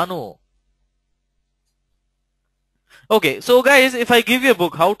 Bhanu. Okay, so guys, if I give you a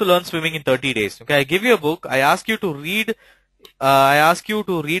book, How to Learn Swimming in 30 Days. Okay, I give you a book. I ask you to read. I ask you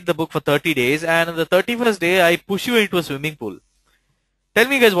to read the book for 30 days, and on the 31st day, I push you into a swimming pool. Tell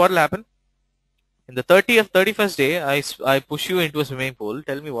me, guys, what will happen? In the 31st day, I push you into a swimming pool.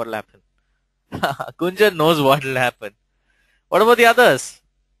 Tell me what will happen. Kunjan knows what will happen. What about the others?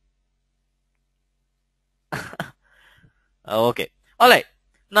 Okay. Alright.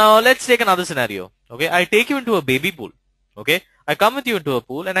 Now let's take another scenario. Okay. I take you into a baby pool. Okay. I come with you into a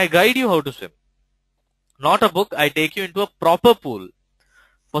pool and I guide you how to swim. Not a book. I take you into a proper pool.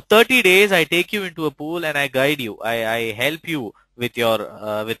 For 30 days, I take you into a pool and I guide you. I help you with your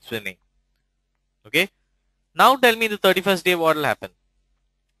with swimming. Okay. Now tell me the 31st day what will happen.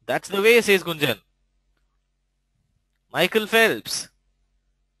 That's the way, says Gunjan. Michael Phelps.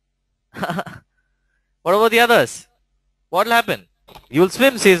 What about the others? What will happen? You will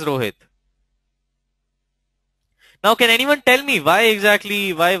swim, says Rohit. Now can anyone tell me why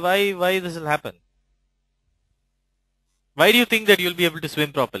exactly, why this will happen? Why do you think that you'll be able to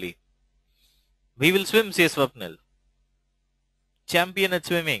swim properly? We will swim, says Swapnil. Champion at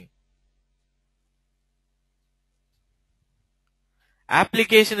swimming.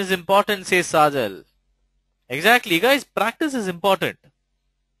 Application is important, says Sajal. Exactly, guys, practice is important.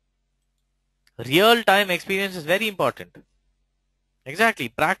 Real-time experience is very important. Exactly,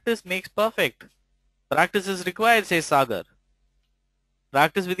 practice makes perfect. Practice is required, says Sagar.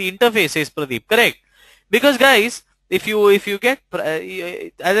 Practice with the interface, says Pradeep. Correct. Because guys, if you get,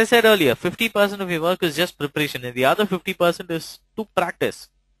 as I said earlier, 50% of your work is just preparation and the other 50% is to practice.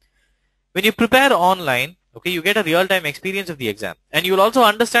 When you prepare online, okay, you get a real-time experience of the exam. And you'll also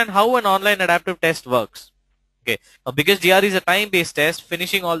understand how an online adaptive test works. Okay, now because GRE is a time-based test,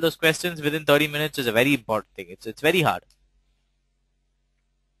 finishing all those questions within 30 minutes is a very important thing. It's very hard.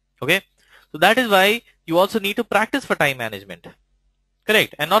 Okay, so that is why you also need to practice for time management.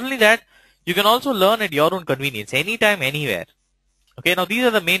 Correct. And not only that, you can also learn at your own convenience, anytime, anywhere. Okay, now these are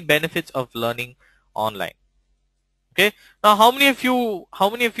the main benefits of learning online. Okay, now how many of you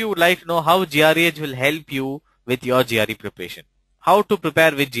would like to know how GRE Edge will help you with your GRE preparation? How to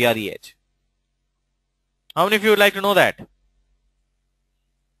prepare with GRE Edge? How many of you would like to know that?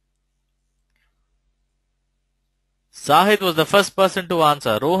 Sahid was the first person to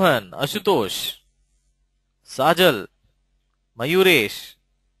answer. Rohan, Ashutosh, Sajal, Mayuresh,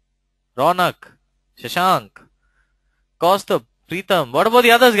 Ronak, Shashank, Kaustubh, Preetham. What about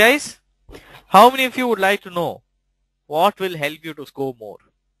the others, guys? How many of you would like to know what will help you to score more?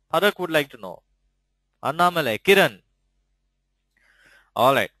 Harak would like to know. Annamalai, Kiran.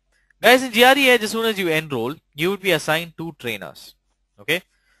 Alright. Guys, in GRE Edge, as soon as you enroll, you would be assigned 2 trainers. Okay.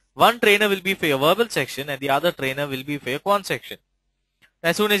 One trainer will be for your verbal section and the other trainer will be for your quant section.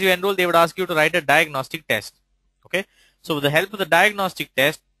 As soon as you enroll, they would ask you to write a diagnostic test. Okay. So with the help of the diagnostic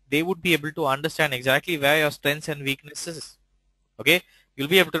test, they would be able to understand exactly where your strengths and weaknesses is. Okay. You'll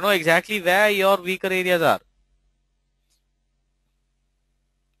be able to know exactly where your weaker areas are.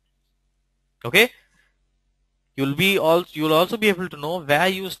 Okay. You'll also be able to know where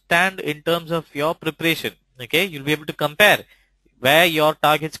you stand in terms of your preparation. Okay, you'll be able to compare where your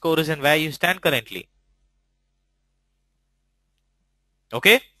target score is and where you stand currently.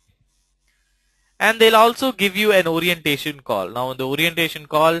 Okay, and they'll also give you an orientation call. Now in the orientation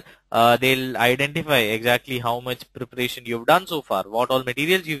call, they'll identify exactly how much preparation you've done so far, what all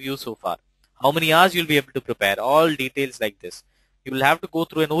materials you've used so far, how many hours you'll be able to prepare, all details like this. You will have to go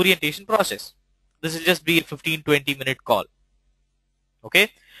through an orientation process. This will just be a 15-20 minute call. Okay.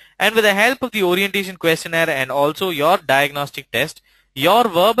 And with the help of the orientation questionnaire and also your diagnostic test, your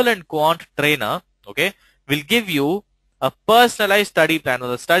verbal and quant trainer, okay, will give you a personalized study plan. Now,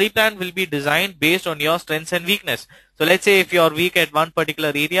 the study plan will be designed based on your strengths and weakness. So let's say if you're weak at one particular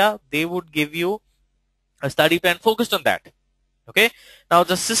area, they would give you a study plan focused on that. Okay. Now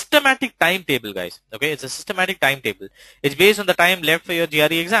the systematic timetable, guys. Okay. It's a systematic timetable. It's based on the time left for your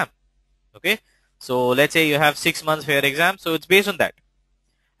GRE exam. Okay. So let's say you have 6 months for your exam. So it's based on that.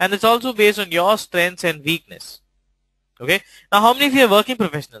 And it's also based on your strengths and weakness. Okay. Now how many of you are working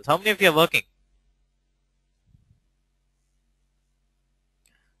professionals? How many of you are working?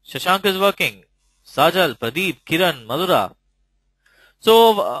 Shashank is working. Sajal, Pradeep, Kiran, Madhura.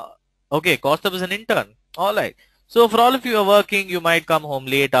 So, okay, Kaustubh is an intern. Alright. So for all of you who are working, you might come home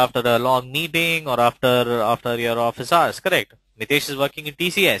late after a long meeting or after your office hours, correct? Mitesh is working in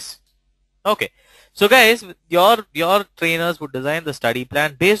TCS. Okay. So guys, your trainers would design the study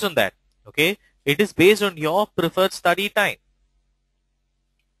plan based on that. Okay. It is based on your preferred study time.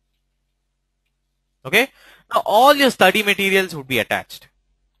 Okay. Now all your study materials would be attached.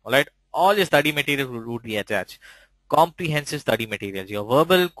 Alright. All your study materials would be attached. Comprehensive study materials. Your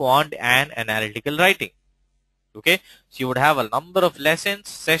verbal, quant and analytical writing. Okay. So you would have a number of lessons,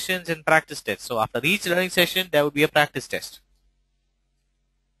 sessions and practice tests. So after each learning session, there would be a practice test.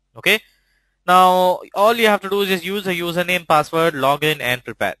 Okay. Now all you have to do is just use a username, password, log in and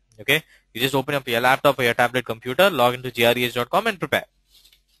prepare. Okay. You just open up your laptop or your tablet computer, log into gredh.com and prepare.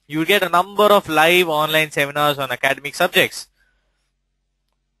 You will get a number of live online seminars on academic subjects.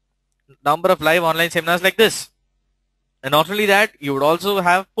 Number of live online seminars like this. And not only that, you would also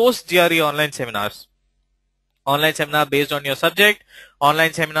have post-GRE online seminars. Online seminar based on your subject,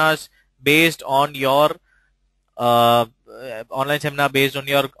 online seminars based on your online seminar based on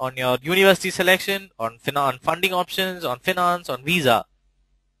your university selection, on funding options, on finance, on visa.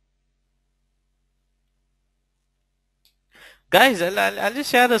 Guys, I'll just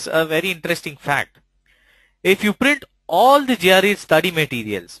share this a very interesting fact. If you print all the GRE study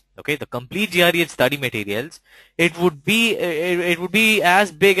materials, okay, the complete GRE study materials, it would be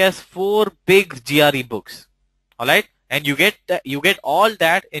as big as 4 big GRE books. All right, and you get all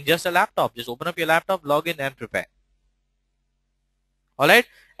that in just a laptop. Just open up your laptop, log in, and prepare. All right,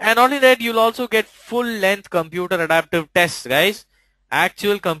 and only that, you'll also get full-length computer adaptive tests, guys.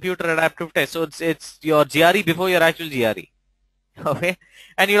 Actual computer adaptive tests. So it's your GRE before your actual GRE. Okay,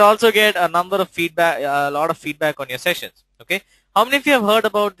 and you'll also get a number of feedback, a lot of feedback on your sessions. Okay, how many of you have heard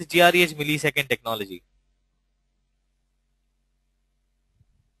about the GREH millisecond technology?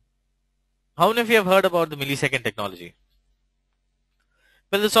 How many of you have heard about the millisecond technology?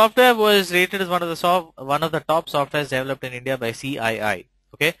 Well, the software was rated as one of the top softwares developed in India by CII.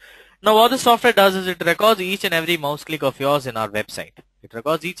 Okay, now what the software does is it records each and every mouse click of yours in our website. It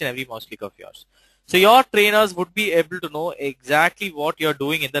records each and every mouse click of yours. So your trainers would be able to know exactly what you're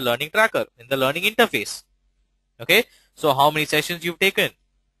doing in the learning tracker, in the learning interface. Okay, so how many sessions you've taken.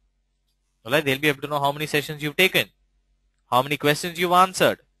 Alright, they'll be able to know how many sessions you've taken, how many questions you've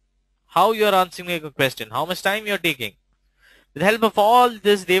answered, how you're answering a question, how much time you're taking. With the help of all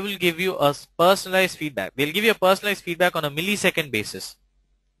this, they will give you a personalized feedback. They'll give you a personalized feedback on a millisecond basis.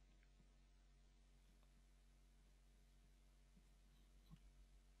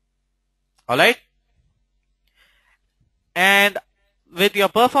 Alright? And with your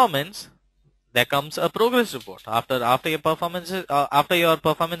performance, there comes a progress report. After your performance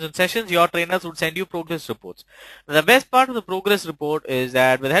and sessions, your trainers would send you progress reports. The best part of the progress report is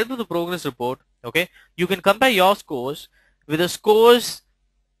that with the help of the progress report, okay, you can compare your scores with the scores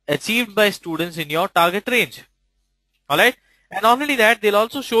achieved by students in your target range. Alright? And not only that, they'll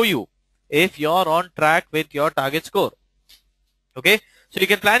also show you if you're on track with your target score. Okay? So you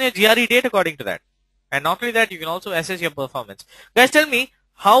can plan your GRE date according to that. And not only that, you can also assess your performance. Guys, tell me,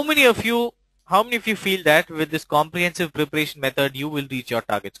 how many of you feel that with this comprehensive preparation method, you will reach your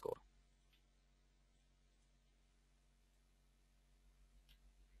target score?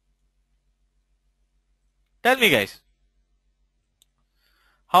 Tell me, guys.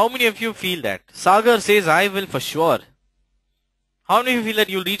 How many of you feel that? Sagar says, I will for sure. How many of you feel that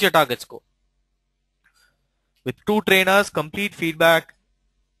you'll reach your target score? With 2 trainers, complete feedback,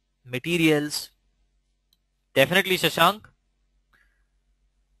 materials. Definitely Shashank.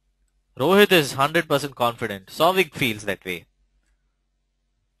 Rohit is 100% confident. Sovik feels that way.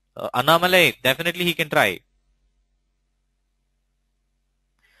 Annamalai, definitely he can try.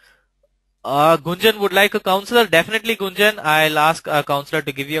 Gunjan would like a counselor. Definitely Gunjan, I'll ask a counselor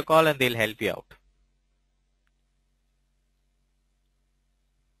to give you a call and they'll help you out.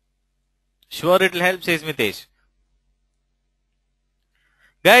 Sure, it'll help, says Mitesh.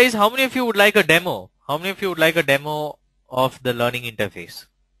 Guys, how many of you would like a demo? How many of you would like a demo of the learning interface?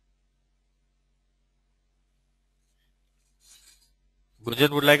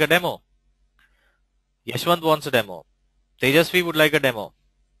 Gunjan would like a demo. Yashwant wants a demo. Tejasvi would like a demo.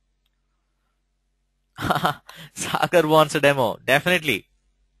 Sagar wants a demo. Definitely.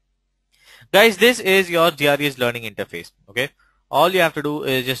 Guys, this is your GRE's learning interface. Okay. All you have to do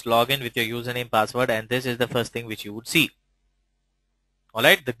is just log in with your username, password, and this is the first thing which you would see.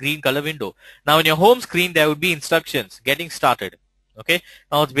 Alright, the green color window. Now in your home screen, there would be instructions, getting started. Okay.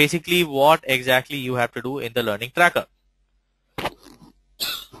 Now it's basically what exactly you have to do in the learning tracker.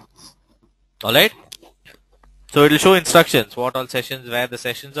 Alright. So it will show instructions, what all sessions, where the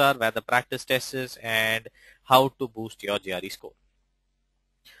sessions are, where the practice test is, and how to boost your GRE score.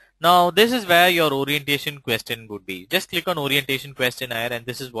 Now this is where your orientation question would be. Just click on orientation questionnaire and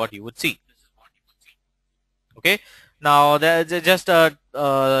this is what you would see. Okay. Now there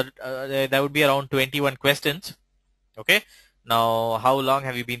would be around 21 questions. Okay. Now how long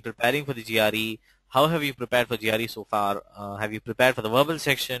have you been preparing for the GRE? how have you prepared for GRE so far? Have you prepared for the verbal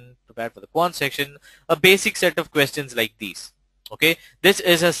section, prepared for the quant section? A basic set of questions like these. Okay, this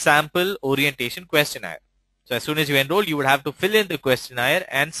is a sample orientation questionnaire. So as soon as you enroll, you would have to fill in the questionnaire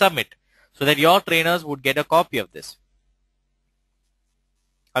and submit so that your trainers would get a copy of this.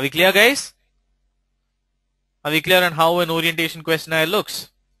 Are we clear, guys? Are we clear on how an orientation questionnaire looks?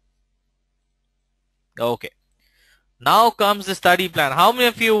 Okay. Now comes the study plan. How many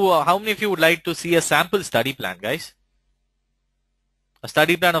of you would like to see a sample study plan, guys? A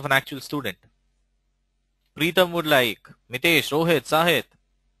study plan of an actual student. Preetham would like. Mitesh, Rohit, Sahit.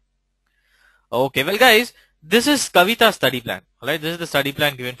 Okay, well guys, this is Kavita's study plan. Alright, this is the study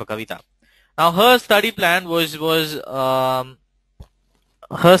plan given for Kavita. Now her study plan was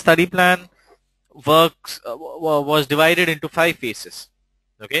divided into 5 phases.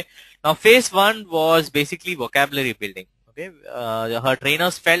 Okay. Now phase 1 was basically vocabulary building. Okay. Her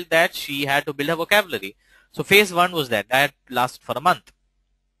trainers felt that she had to build her vocabulary. So phase 1 was that lasted for a month.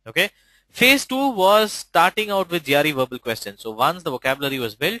 Okay. Phase 2 was starting out with GRE verbal questions. So once the vocabulary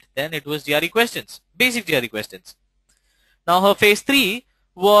was built, then it was GRE questions, basic GRE questions. Now her phase 3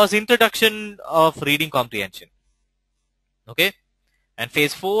 was introduction of reading comprehension. Okay. And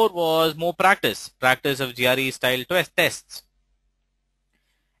phase 4 was more practice of GRE style tests.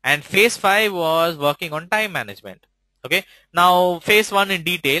 And phase 5 was working on time management. Okay. Now phase 1 in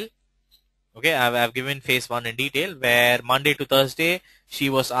detail. Okay, I've given phase 1 in detail, where Monday to Thursday she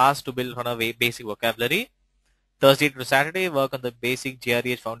was asked to build on a basic vocabulary. Thursday to Saturday work on the basic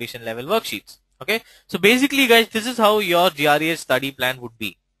GREH foundation level worksheets. Okay, so basically guys, this is how your GREH study plan would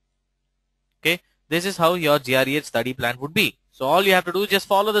be. Okay, this is how your GREH study plan would be. So all you have to do is just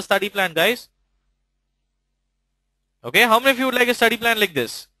follow the study plan, guys. Okay, how many of you would like a study plan like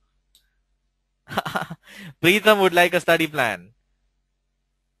this? Preetham would like a study plan.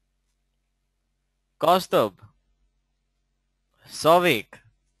 Kaustubh, Souvik.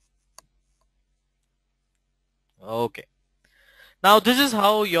 Okay. Now this is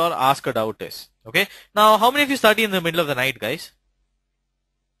how your ask a doubt is. Okay. Now how many of you study in the middle of the night, guys?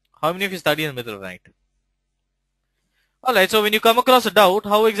 How many of you study in the middle of the night? Alright, so when you come across a doubt,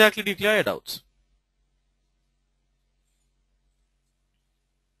 how exactly do you clear your doubts?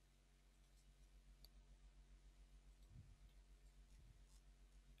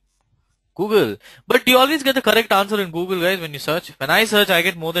 Google. But you always get the correct answer in Google, guys, when you search. When I search, I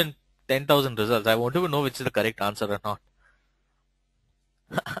get more than 10,000 results. I won't even know which is the correct answer or not.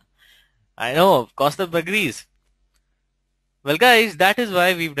 I know, Kaustubh agrees. Well, guys, that is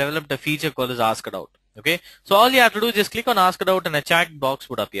why we've developed a feature called as Ask a Doubt. Okay, so all you have to do is just click on Ask a Doubt and a chat box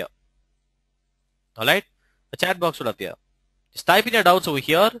would appear. Alright, a chat box would appear. Just type in your doubts over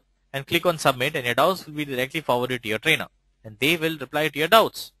here and click on Submit, and your doubts will be directly forwarded to your trainer and they will reply to your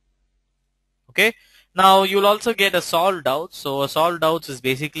doubts. Okay, now you'll also get a solved doubts. So a solved doubts is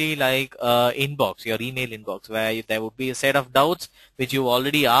basically like inbox, your email inbox, where there would be a set of doubts which you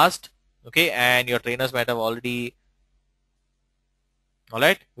already asked, okay, and your trainers might have already,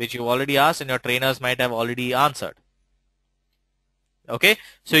 alright, which you already asked and your trainers might have already answered. Okay,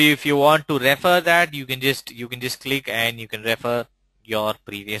 so if you want to refer that, you can just click and you can refer your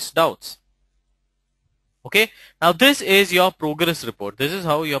previous doubts. Okay, now this is your progress report. This is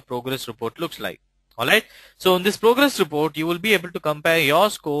how your progress report looks like. Alright, so in this progress report, you will be able to compare your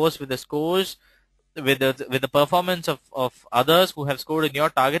scores with the scores with the performance of others who have scored in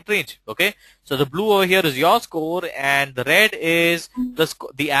your target range. Okay, so the blue over here is your score and the red is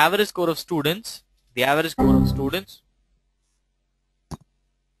the average score of students. The average score of students.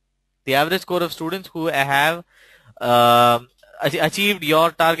 The average score of students who have achieved your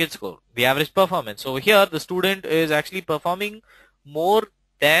target score, the average performance. So here the student is actually performing more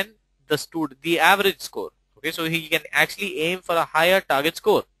than the average score. Okay, so he can actually aim for a higher target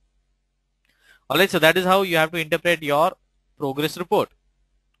score. Alright, so that is how you have to interpret your progress report.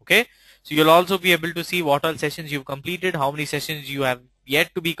 Okay, so you'll also be able to see what all sessions you've completed, how many sessions you have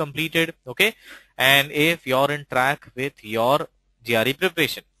yet to be completed. Okay, and if you're in track with your GRE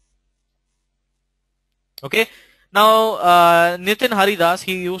preparation. Okay. Now, Nitin Haridas,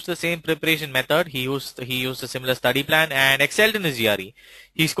 he used the same preparation method. He used a similar study plan and excelled in his GRE.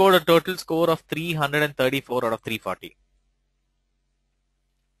 He scored a total score of 334 out of 340.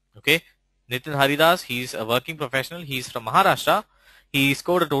 Okay, Nitin Haridas, he's a working professional. He's from Maharashtra. He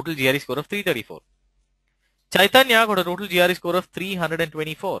scored a total GRE score of 334. Chaitanya got a total GRE score of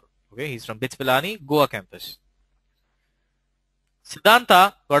 324. Okay, he's from BITS Pilani, Goa campus.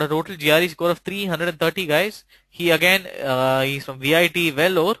 Siddhanta got a total GRE score of 330, guys. He again, he's from VIT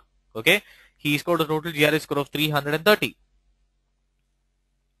Vellore. Okay, he scored a total GRE score of 330.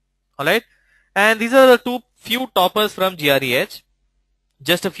 Alright, And these are the few toppers from GREH.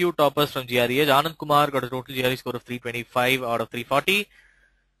 Just a few toppers from GREH. Anand Kumar got a total GRE score of 325 out of 340.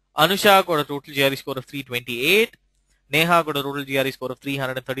 Anusha got a total GRE score of 328. Neha got a total GRE score of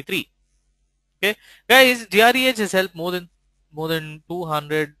 333. Okay, guys, GREH has helped more than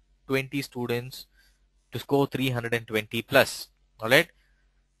 220 students to score 320 plus. All right.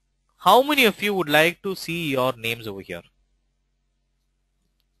 How many of you would like to see your names over here?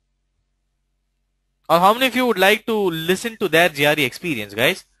 Or how many of you would like to listen to their GRE experience,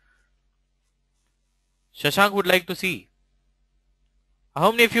 guys? Shashank would like to see.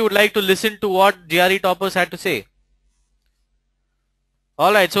 How many of you would like to listen to what GRE toppers had to say?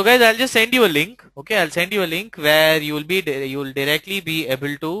 Alright, so guys, I'll just send you a link. Okay, I'll send you a link where you will directly be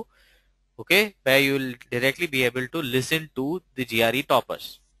able to, okay, where you will directly be able to listen to the GRE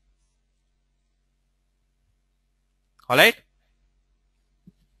toppers. Alright.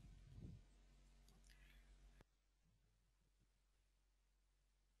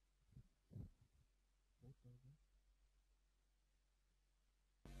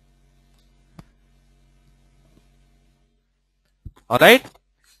 Alright.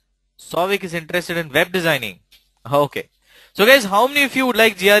 Souvik is interested in web designing. Okay. So guys, how many of you would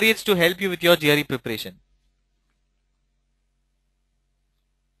like GREH to help you with your GRE preparation?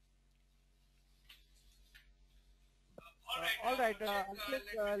 All right, Ankit,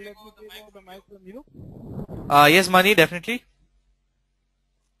 let me take over the mic from you. Yes, Mani, definitely.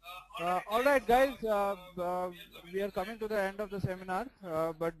 All right, guys, we are coming to the end of the seminar.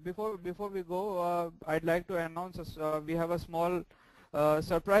 But before we go, I'd like to announce we have a small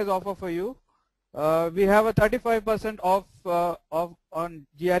surprise offer for you. We have a 35% off on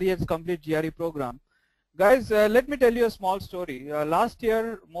GRE's complete GRE program. Guys, let me tell you a small story. Last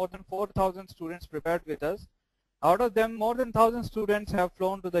year, more than 4,000 students prepared with us. Out of them, more than 1,000 students have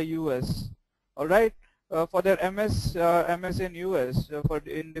flown to the US. All right. For their MS in US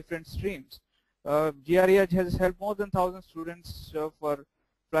in different streams. GREH has helped more than 1,000 students for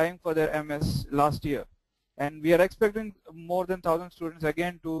flying for their MS last year, and we are expecting more than 1,000 students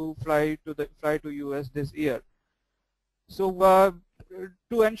again to fly to US this year. So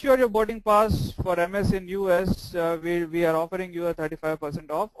to ensure your boarding pass for MS in US, we are offering you a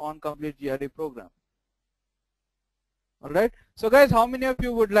 35% off on complete GRE program. All right. So guys, how many of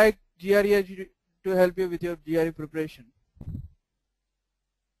you would like GREH to help you with your GRE preparation?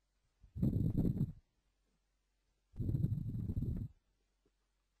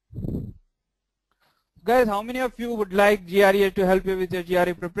 Guys, how many of you would like GREH to help you with your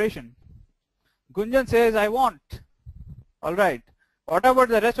GRE preparation? Gunjan says, I want. All right. What about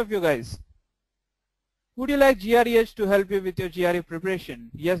the rest of you guys? Would you like GREH to help you with your GRE preparation?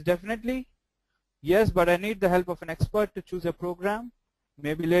 Yes, definitely. Yes, but I need the help of an expert to choose a program.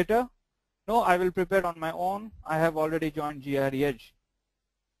 Maybe later. No, I will prepare on my own. I have already joined GREH.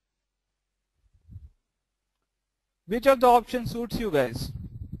 Which of the options suits you guys?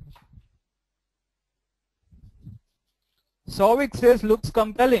 Souvik says looks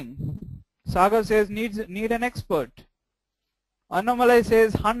compelling. Sagar says need an expert. Annamalai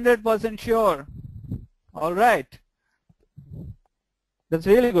says 100% sure. All right. That's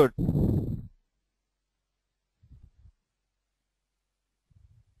really good.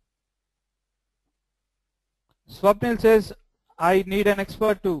 Swapnil says, I need an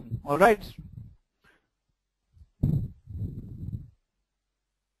expert too. All right.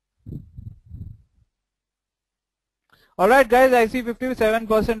 All right, guys, I see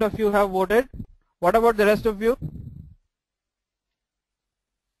 57% of you have voted. What about the rest of you?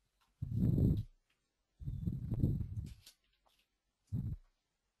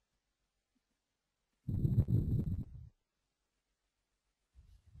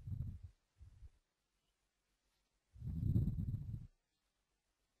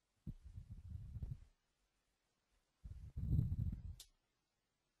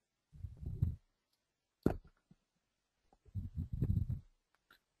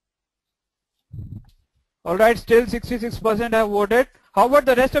 All right, still 66% have voted. How about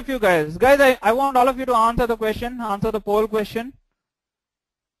the rest of you guys? Guys, I want all of you to answer the question, answer the poll question.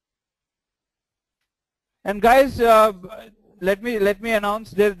 And guys, let me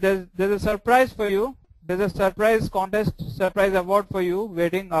announce there's a surprise for you. There's a surprise contest, surprise award for you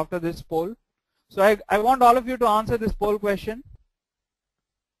waiting after this poll. So I want all of you to answer this poll question.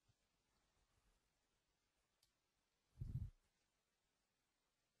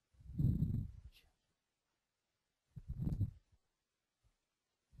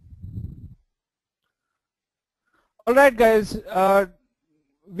 All right, guys,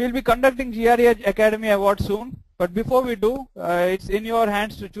 we'll be conducting GREH Academy Award soon. But before we do, it's in your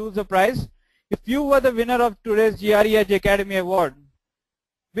hands to choose the prize. If you were the winner of today's GRE Edge Academy Award,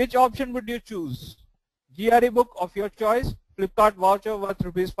 which option would you choose? GRE book of your choice, Flipkart voucher worth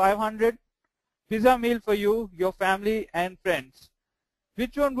 ₹500, pizza meal for you, your family and friends.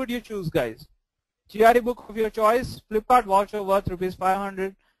 Which one would you choose, guys? GRE book of your choice, Flipkart voucher worth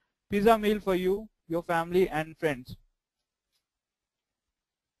 ₹500, pizza meal for you, your family and friends.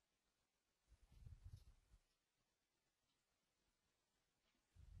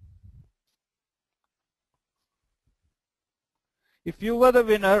 If you were the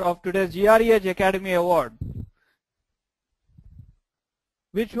winner of today's GRE Edge Academy Award,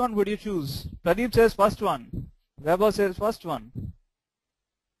 which one would you choose? Pradeep says first one. Weber says first one.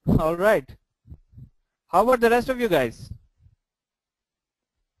 Alright. How about the rest of you guys?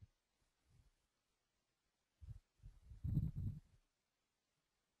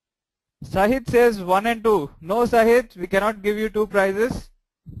 Sahit says 1 and 2. No, Sahit, we cannot give you 2 prizes.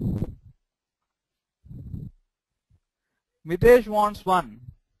 Mitesh wants 1.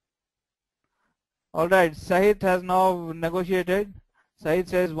 Alright, Sahit has now negotiated. Sahit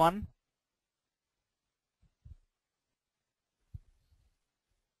says 1.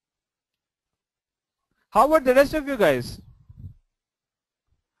 How about the rest of you guys?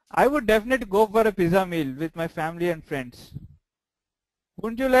 I would definitely go for a pizza meal with my family and friends.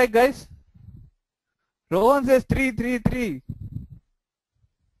 Wouldn't you like, guys? Rohan says 3, 3, 3.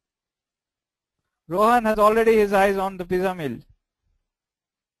 Rohan has already his eyes on the pizza meal.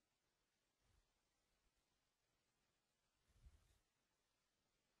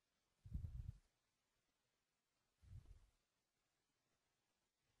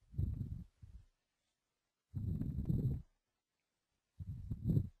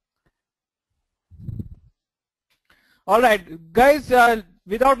 Alright, guys,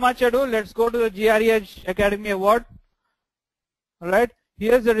 without much ado, let's go to the GRE Edge Academy Award. Alright,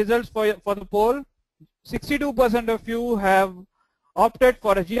 here's the results for the poll. 62% of you have opted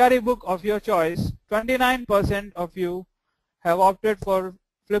for a GRE book of your choice. 29% of you have opted for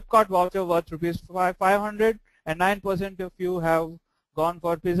Flipkart voucher worth ₹500, and 9% of you have gone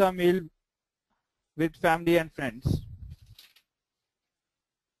for pizza meal with family and friends.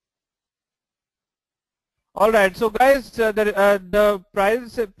 Alright, so guys, the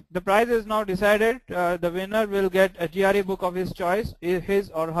prize is now decided. The winner will get a GRE book of his choice,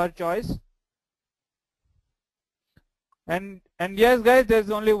 his or her choice. And yes, guys, there's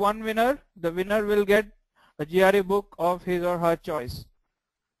only one winner. The winner will get a GRE book of his or her choice.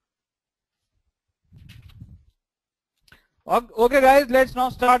 Okay, guys, let's now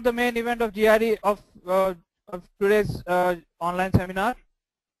start the main event of GRE of today's online seminar.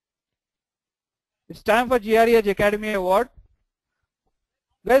 It's time for GRE Edge Academy Award.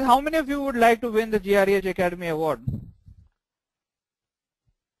 Guys, how many of you would like to win the GRE Edge Academy Award?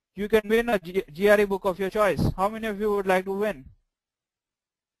 You can win a GRE book of your choice. How many of you would like to win?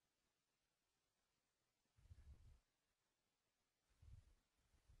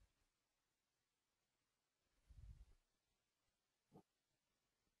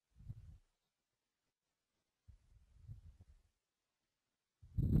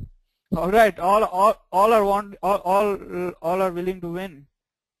 All right, all are willing to win.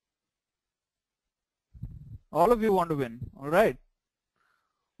 All of you want to win. All right.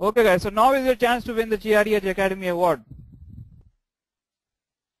 Okay, guys. So now is your chance to win the GRE Edge Academy Award.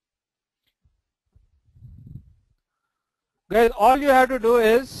 Guys, all you have to do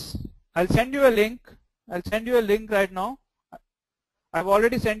is, I'll send you a link. I'll send you a link right now. I've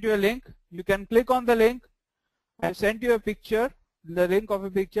already sent you a link. You can click on the link. I've sent you a picture, the link of a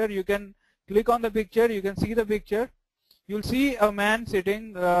picture. You can click on the picture. You can see the picture. You'll see a man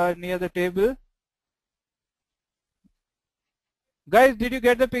sitting near the table. Guys, did you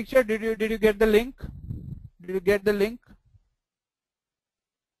get the picture? Did you get the link? Did you get the link?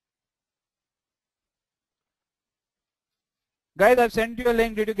 Guys, I've sent you a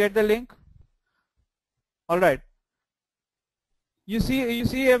link. Did you get the link? All right. You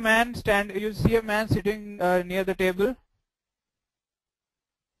see a man sitting near the table.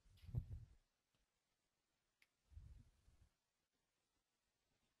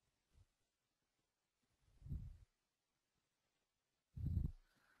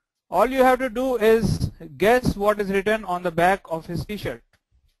 All you have to do is guess what is written on the back of his t-shirt.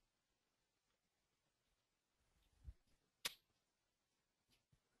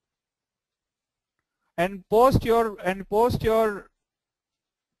 And post your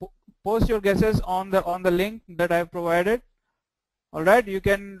guesses on the link that I have provided. All right, you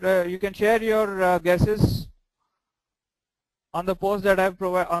can share your guesses on the post that I have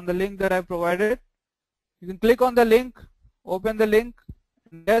on the link that I have provided. You can click on the link, open the link,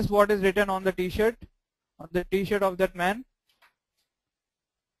 Guess what is written on the t-shirt? On the t-shirt of that man?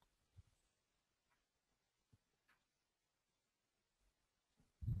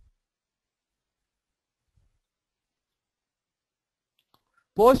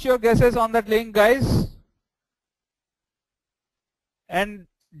 Post your guesses on that link, guys. And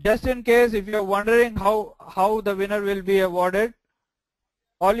just in case if you're wondering how the winner will be awarded,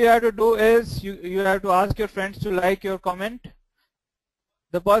 all you have to do is you have to ask your friends to like your comment.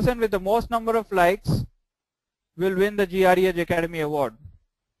 The person with the most number of likes will win the GREH Academy Award.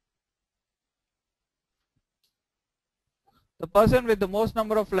 The person with the most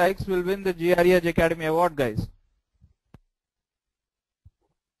number of likes will win the GREH Academy Award, guys.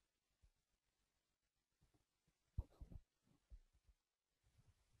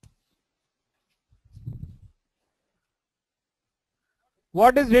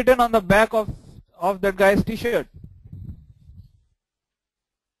 What is written on the back of that guy's t-shirt?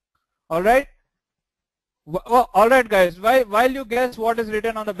 Alright? Alright guys, while you guess what is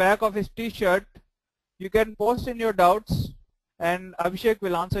written on the back of his t-shirt, you can post in your doubts and Abhishek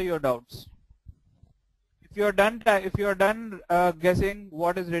will answer your doubts. If you are done guessing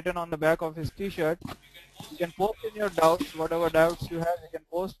what is written on the back of his t-shirt, you can post in your doubts, whatever doubts you have, you can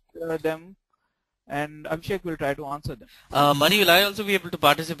post them and Abhishek will try to answer them. Mani, will I also be able to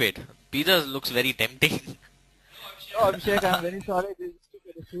participate? Pizza looks very tempting. No, Abhishek, I'm very sorry. This is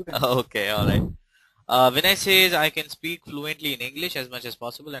for the students. Okay, alright. Vinay says I can speak fluently in English as much as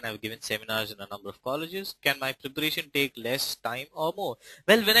possible and I've given seminars in a number of colleges. Can my preparation take less time or more?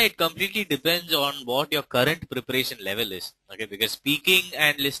 Well, Vinay, it completely depends on what your current preparation level is. Okay, because speaking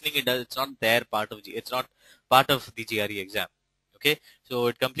and listening, it's not it's not part of the GRE exam. Okay, so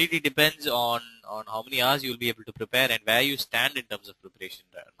it completely depends on how many hours you'll be able to prepare and where you stand in terms of preparation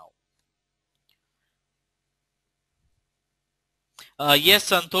right now. Yes,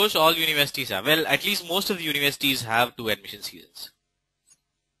 Santosh, all universities have. Well, at least most of the universities have 2 admission seasons.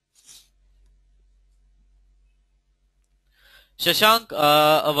 Shashank,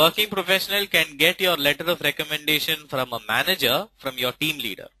 a working professional can get your letter of recommendation from a manager, from your team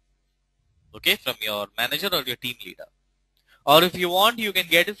leader. Okay, from your manager or your team leader. Or if you want, you can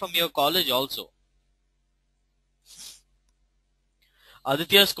get it from your college also.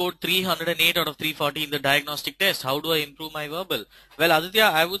 Aditya scored 308 out of 340 in the diagnostic test. How do I improve my verbal? Well, Aditya,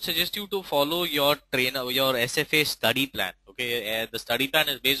 I would suggest you to follow your your SFA study plan. Okay, the study plan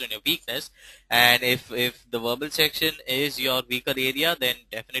is based on your weakness, and if the verbal section is your weaker area, then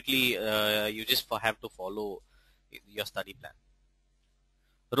definitely you just have to follow your study plan.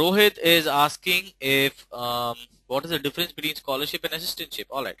 Rohit is asking if what is the difference between scholarship and assistantship?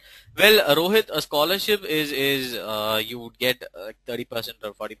 All right. Well, Rohit, a scholarship is you would get 30%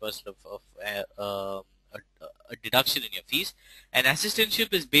 or 40% of a deduction in your fees, and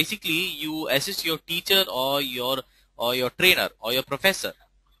assistantship is basically you assist your teacher or your trainer or your professor.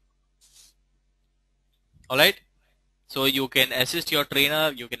 All right. So you can assist your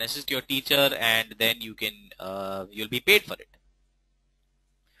trainer, you can assist your teacher, and then you can you'll be paid for it.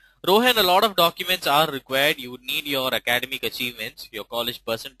 Rohan, a lot of documents are required. You would need your academic achievements, your college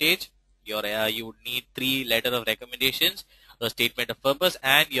percentage, your you would need 3 letter of recommendations, a statement of purpose,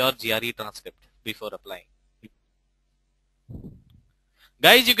 and your GRE transcript before applying.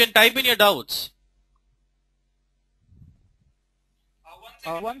 Guys, you can type in your doubts.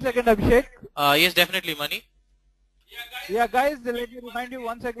 1 second, Abhishek. Yes, definitely, Mani. Yeah, guys, let me remind you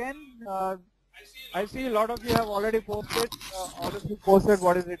once again. I see a lot of you have already posted. All of you posted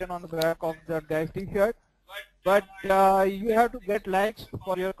what is written on the back of that guy's t-shirt. But you have to get likes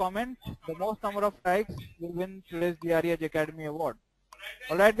for your comment. The most number of likes will win today's GREH Academy Award.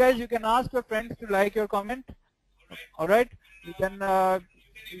 Alright guys, you can ask your friends to like your comment. Alright, you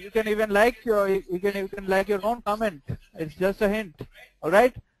can even like your like your own comment. It's just a hint.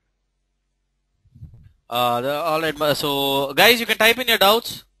 Alright. Alright, so guys, you can type in your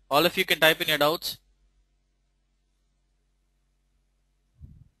doubts. All of you can type in your doubts.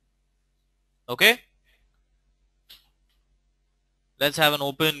 Okay. Let's have an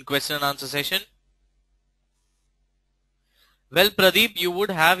open question and answer session. Well, Pradeep, you would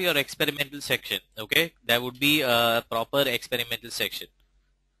have your experimental section. Okay, there would be a proper experimental section.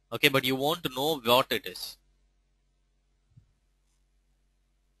 Okay, but you won't know what it is.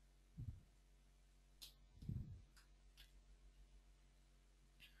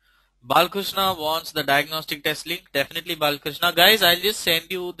 Balkrishna wants the diagnostic test link. Definitely, Balkrishna. Guys, I'll just send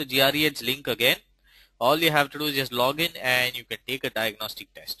you the GREH link again. All you have to do is just log in and you can take a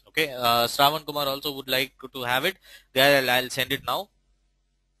diagnostic test. Okay. Shravan Kumar also would like to have it. Guys, I'll send it now.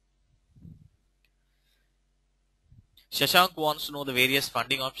 Shashank wants to know the various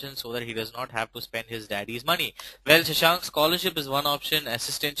funding options so that he does not have to spend his daddy's money. Well, Shashank, scholarship is one option.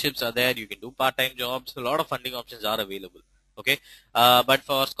 Assistantships are there. You can do part-time jobs. A lot of funding options are available. Okay, but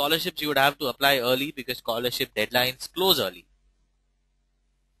for scholarships, you would have to apply early because scholarship deadlines close early.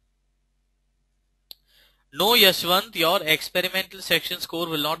 No, Yashwant, your experimental section score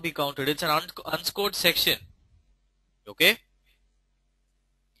will not be counted. It's an unscored section. Okay.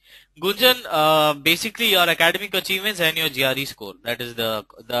 Gunjan, basically your academic achievements and your GRE score. That is those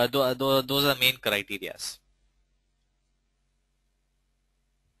are the main criteria.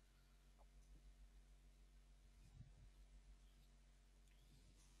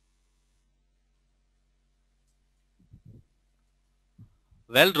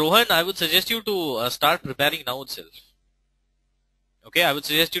 Well, Rohan, I would suggest you to start preparing now itself. Okay, I would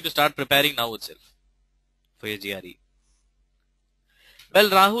suggest you to start preparing now itself for your GRE. Well,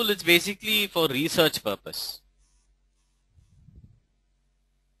 Rahul, it's basically for research purpose.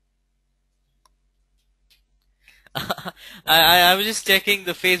 I was just checking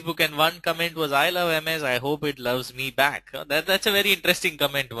the Facebook and one comment was, I love MS, I hope it loves me back. That's a very interesting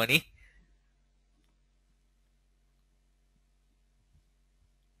comment, Mani.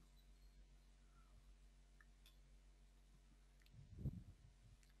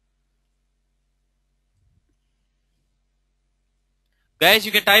 Guys,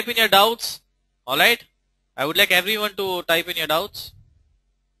 you can type in your doubts. Alright? I would like everyone to type in your doubts.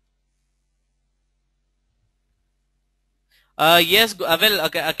 Yes, well,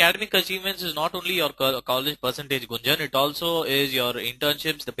 academic achievements is not only your college percentage, Gunjan. It also is your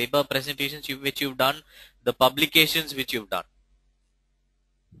internships, the paper presentations which you've done, the publications which you've done.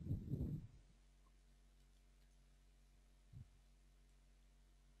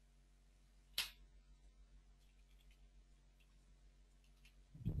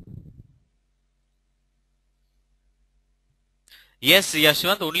 Yes,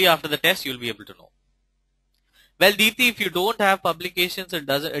 Yashwant, only after the test you'll be able to know. Well, Deepthi, if you don't have publications, it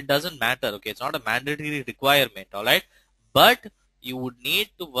doesn't matter. Okay, it's not a mandatory requirement. All right, but you would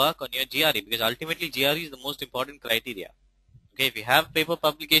need to work on your GRE because ultimately GRE is the most important criteria. Okay, if you have paper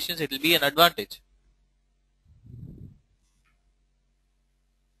publications, it will be an advantage.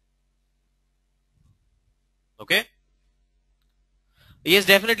 Okay. Yes,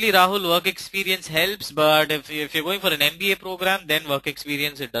 definitely, Rahul. Work experience helps, but if you're going for an MBA program, then work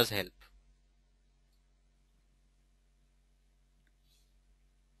experience it does help.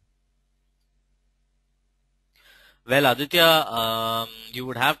 Well, Aditya, you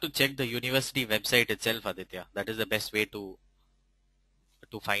would have to check the university website itself, Aditya. That is the best way to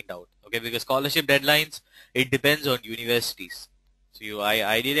find out. Okay, because scholarship deadlines, it depends on universities. So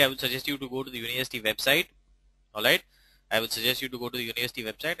ideally I would suggest you to go to the university website. All right, I would suggest you to go to the university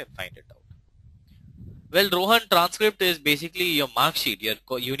website and find it out. Well, Rohan, transcript is basically your mark sheet, your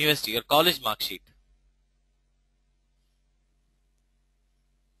university, your college mark sheet.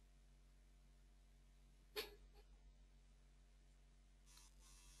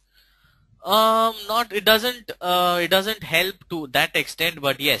 Not it doesn't help to that extent,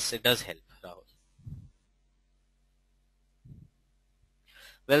 but yes, it does help, Rahul.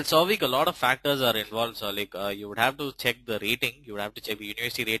 Well, Souvik, a lot of factors are involved. So, like, you would have to check the rating. You would have to check the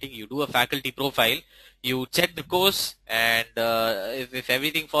university rating. You do a faculty profile. You check the course, and if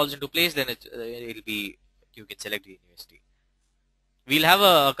everything falls into place, then it'll be you can select the university.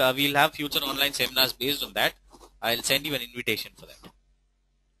 We'll have future online seminars based on that. I'll send you an invitation for that.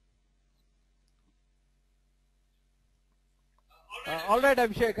 All right,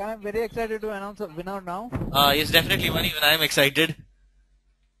 Abhishek, I'm very excited to announce a winner now. Yes, definitely, Mani. When I'm excited.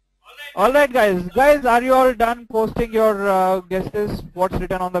 All right, guys. Guys, are you all done posting your guesses? What's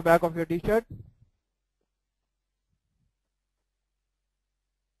written on the back of your T-shirt?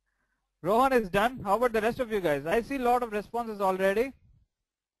 Rohan is done. How about the rest of you guys? I see a lot of responses already.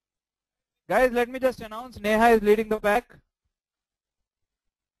 Guys, let me just announce Neha is leading the pack.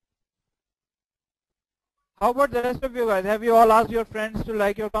 How about the rest of you guys? Have you all asked your friends to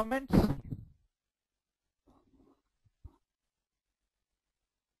like your comments?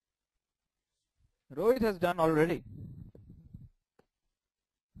 Rohit has done already.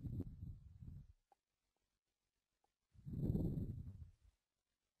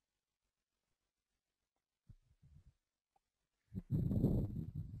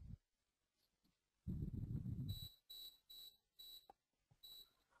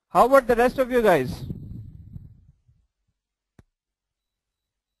 How about the rest of you guys?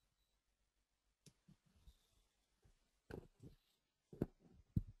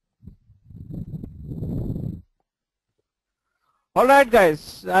 All right,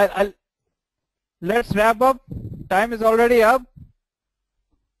 guys. Let's wrap up. time is already up.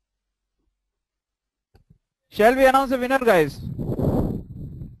 Shall we announce the winner, guys?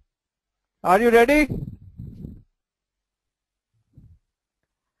 Are you ready?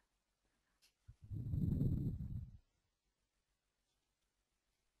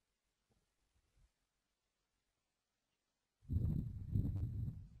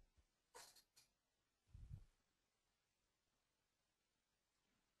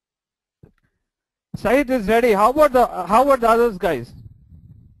 Saeed is ready. How about the others, guys?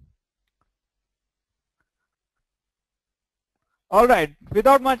 All right.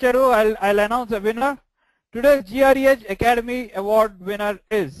 Without much ado, I'll announce the winner. Today's GREH Academy Award winner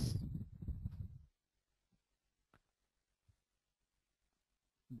is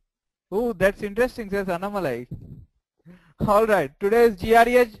Oh, that's interesting, says Annamalai. All right. Today's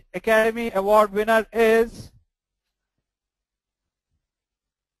GREH Academy Award winner is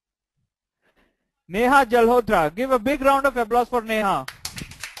Neha Jalhotra. Give a big round of applause for Neha.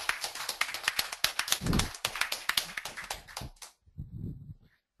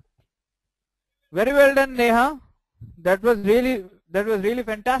 Very well done, Neha. That was really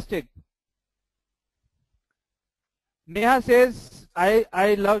fantastic. Neha says,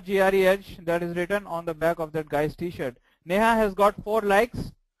 I love GREH. That is written on the back of that guy's t-shirt. Neha has got 4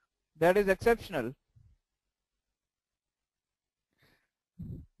 likes. That is exceptional.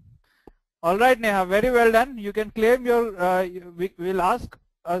 All right, Neha, very well done. You can claim your, we'll ask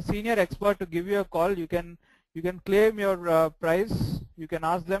a senior expert to give you a call. You can claim your prize. You can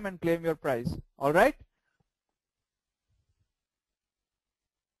ask them and claim your prize. All right?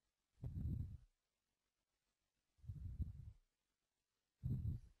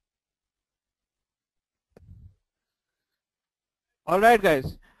 All right,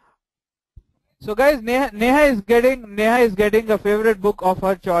 guys. So, guys, Neha is getting a favorite book of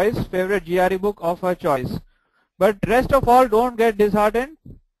her choice, favorite GRE book of her choice. But rest of all, don't get disheartened.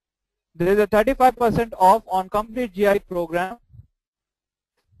 There is a 35% off on complete GRE program.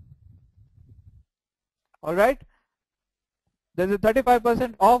 All right. There's a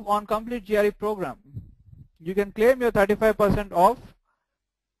 35% off on complete GRE program. You can claim your 35% off.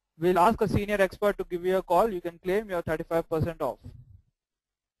 We'll ask a senior expert to give you a call. You can claim your 35% off.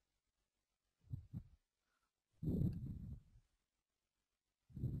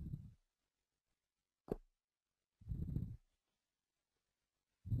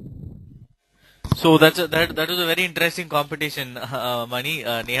 So that was a very interesting competition, Mani.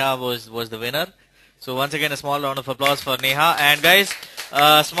 Neha was the winner. So once again, a small round of applause for Neha. And guys,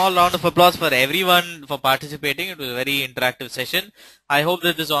 small round of applause for everyone for participating. It was a very interactive session. I hope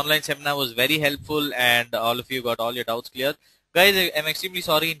that this online seminar was very helpful and all of you got all your doubts cleared. Guys, I'm extremely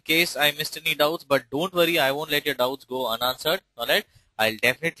sorry in case I missed any doubts, but don't worry, I won't let your doubts go unanswered. Alright, I'll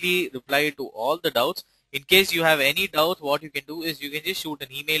definitely reply to all the doubts. In case you have any doubt, what you can do is you can just shoot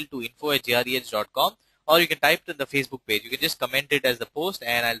an email to info@greh.com, or you can type it in the Facebook page. You can just comment it as the post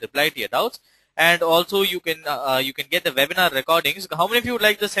and I'll reply to your doubts. And also you can get the webinar recordings. How many of you would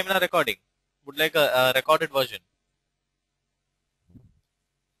like the seminar recording? Would like a recorded version?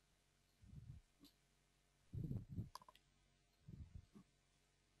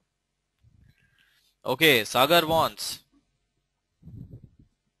 Okay, Sagar wants.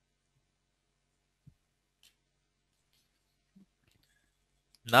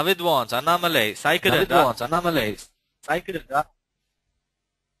 Navid wants. Annamalai.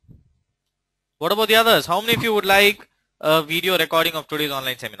 What about the others? How many of you would like a video recording of today's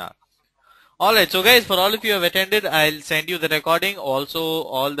online seminar? Alright, so guys, for all of you who have attended, I'll send you the recording. Also,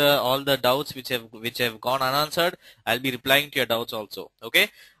 all the doubts which have gone unanswered, I'll be replying to your doubts also. Okay.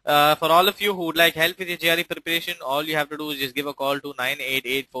 For all of you who would like help with your GRE preparation, all you have to do is just give a call to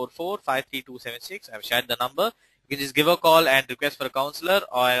 98844-53276. I've shared the number. You can just give a call and request for a counselor,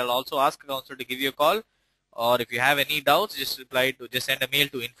 or I'll also ask a counselor to give you a call. Or if you have any doubts, just send a mail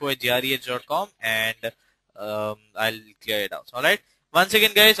to info@greh.com and I'll clear your doubts. Alright. Once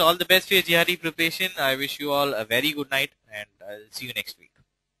again, guys, all the best for your GRE preparation. I wish you all a very good night and I'll see you next week.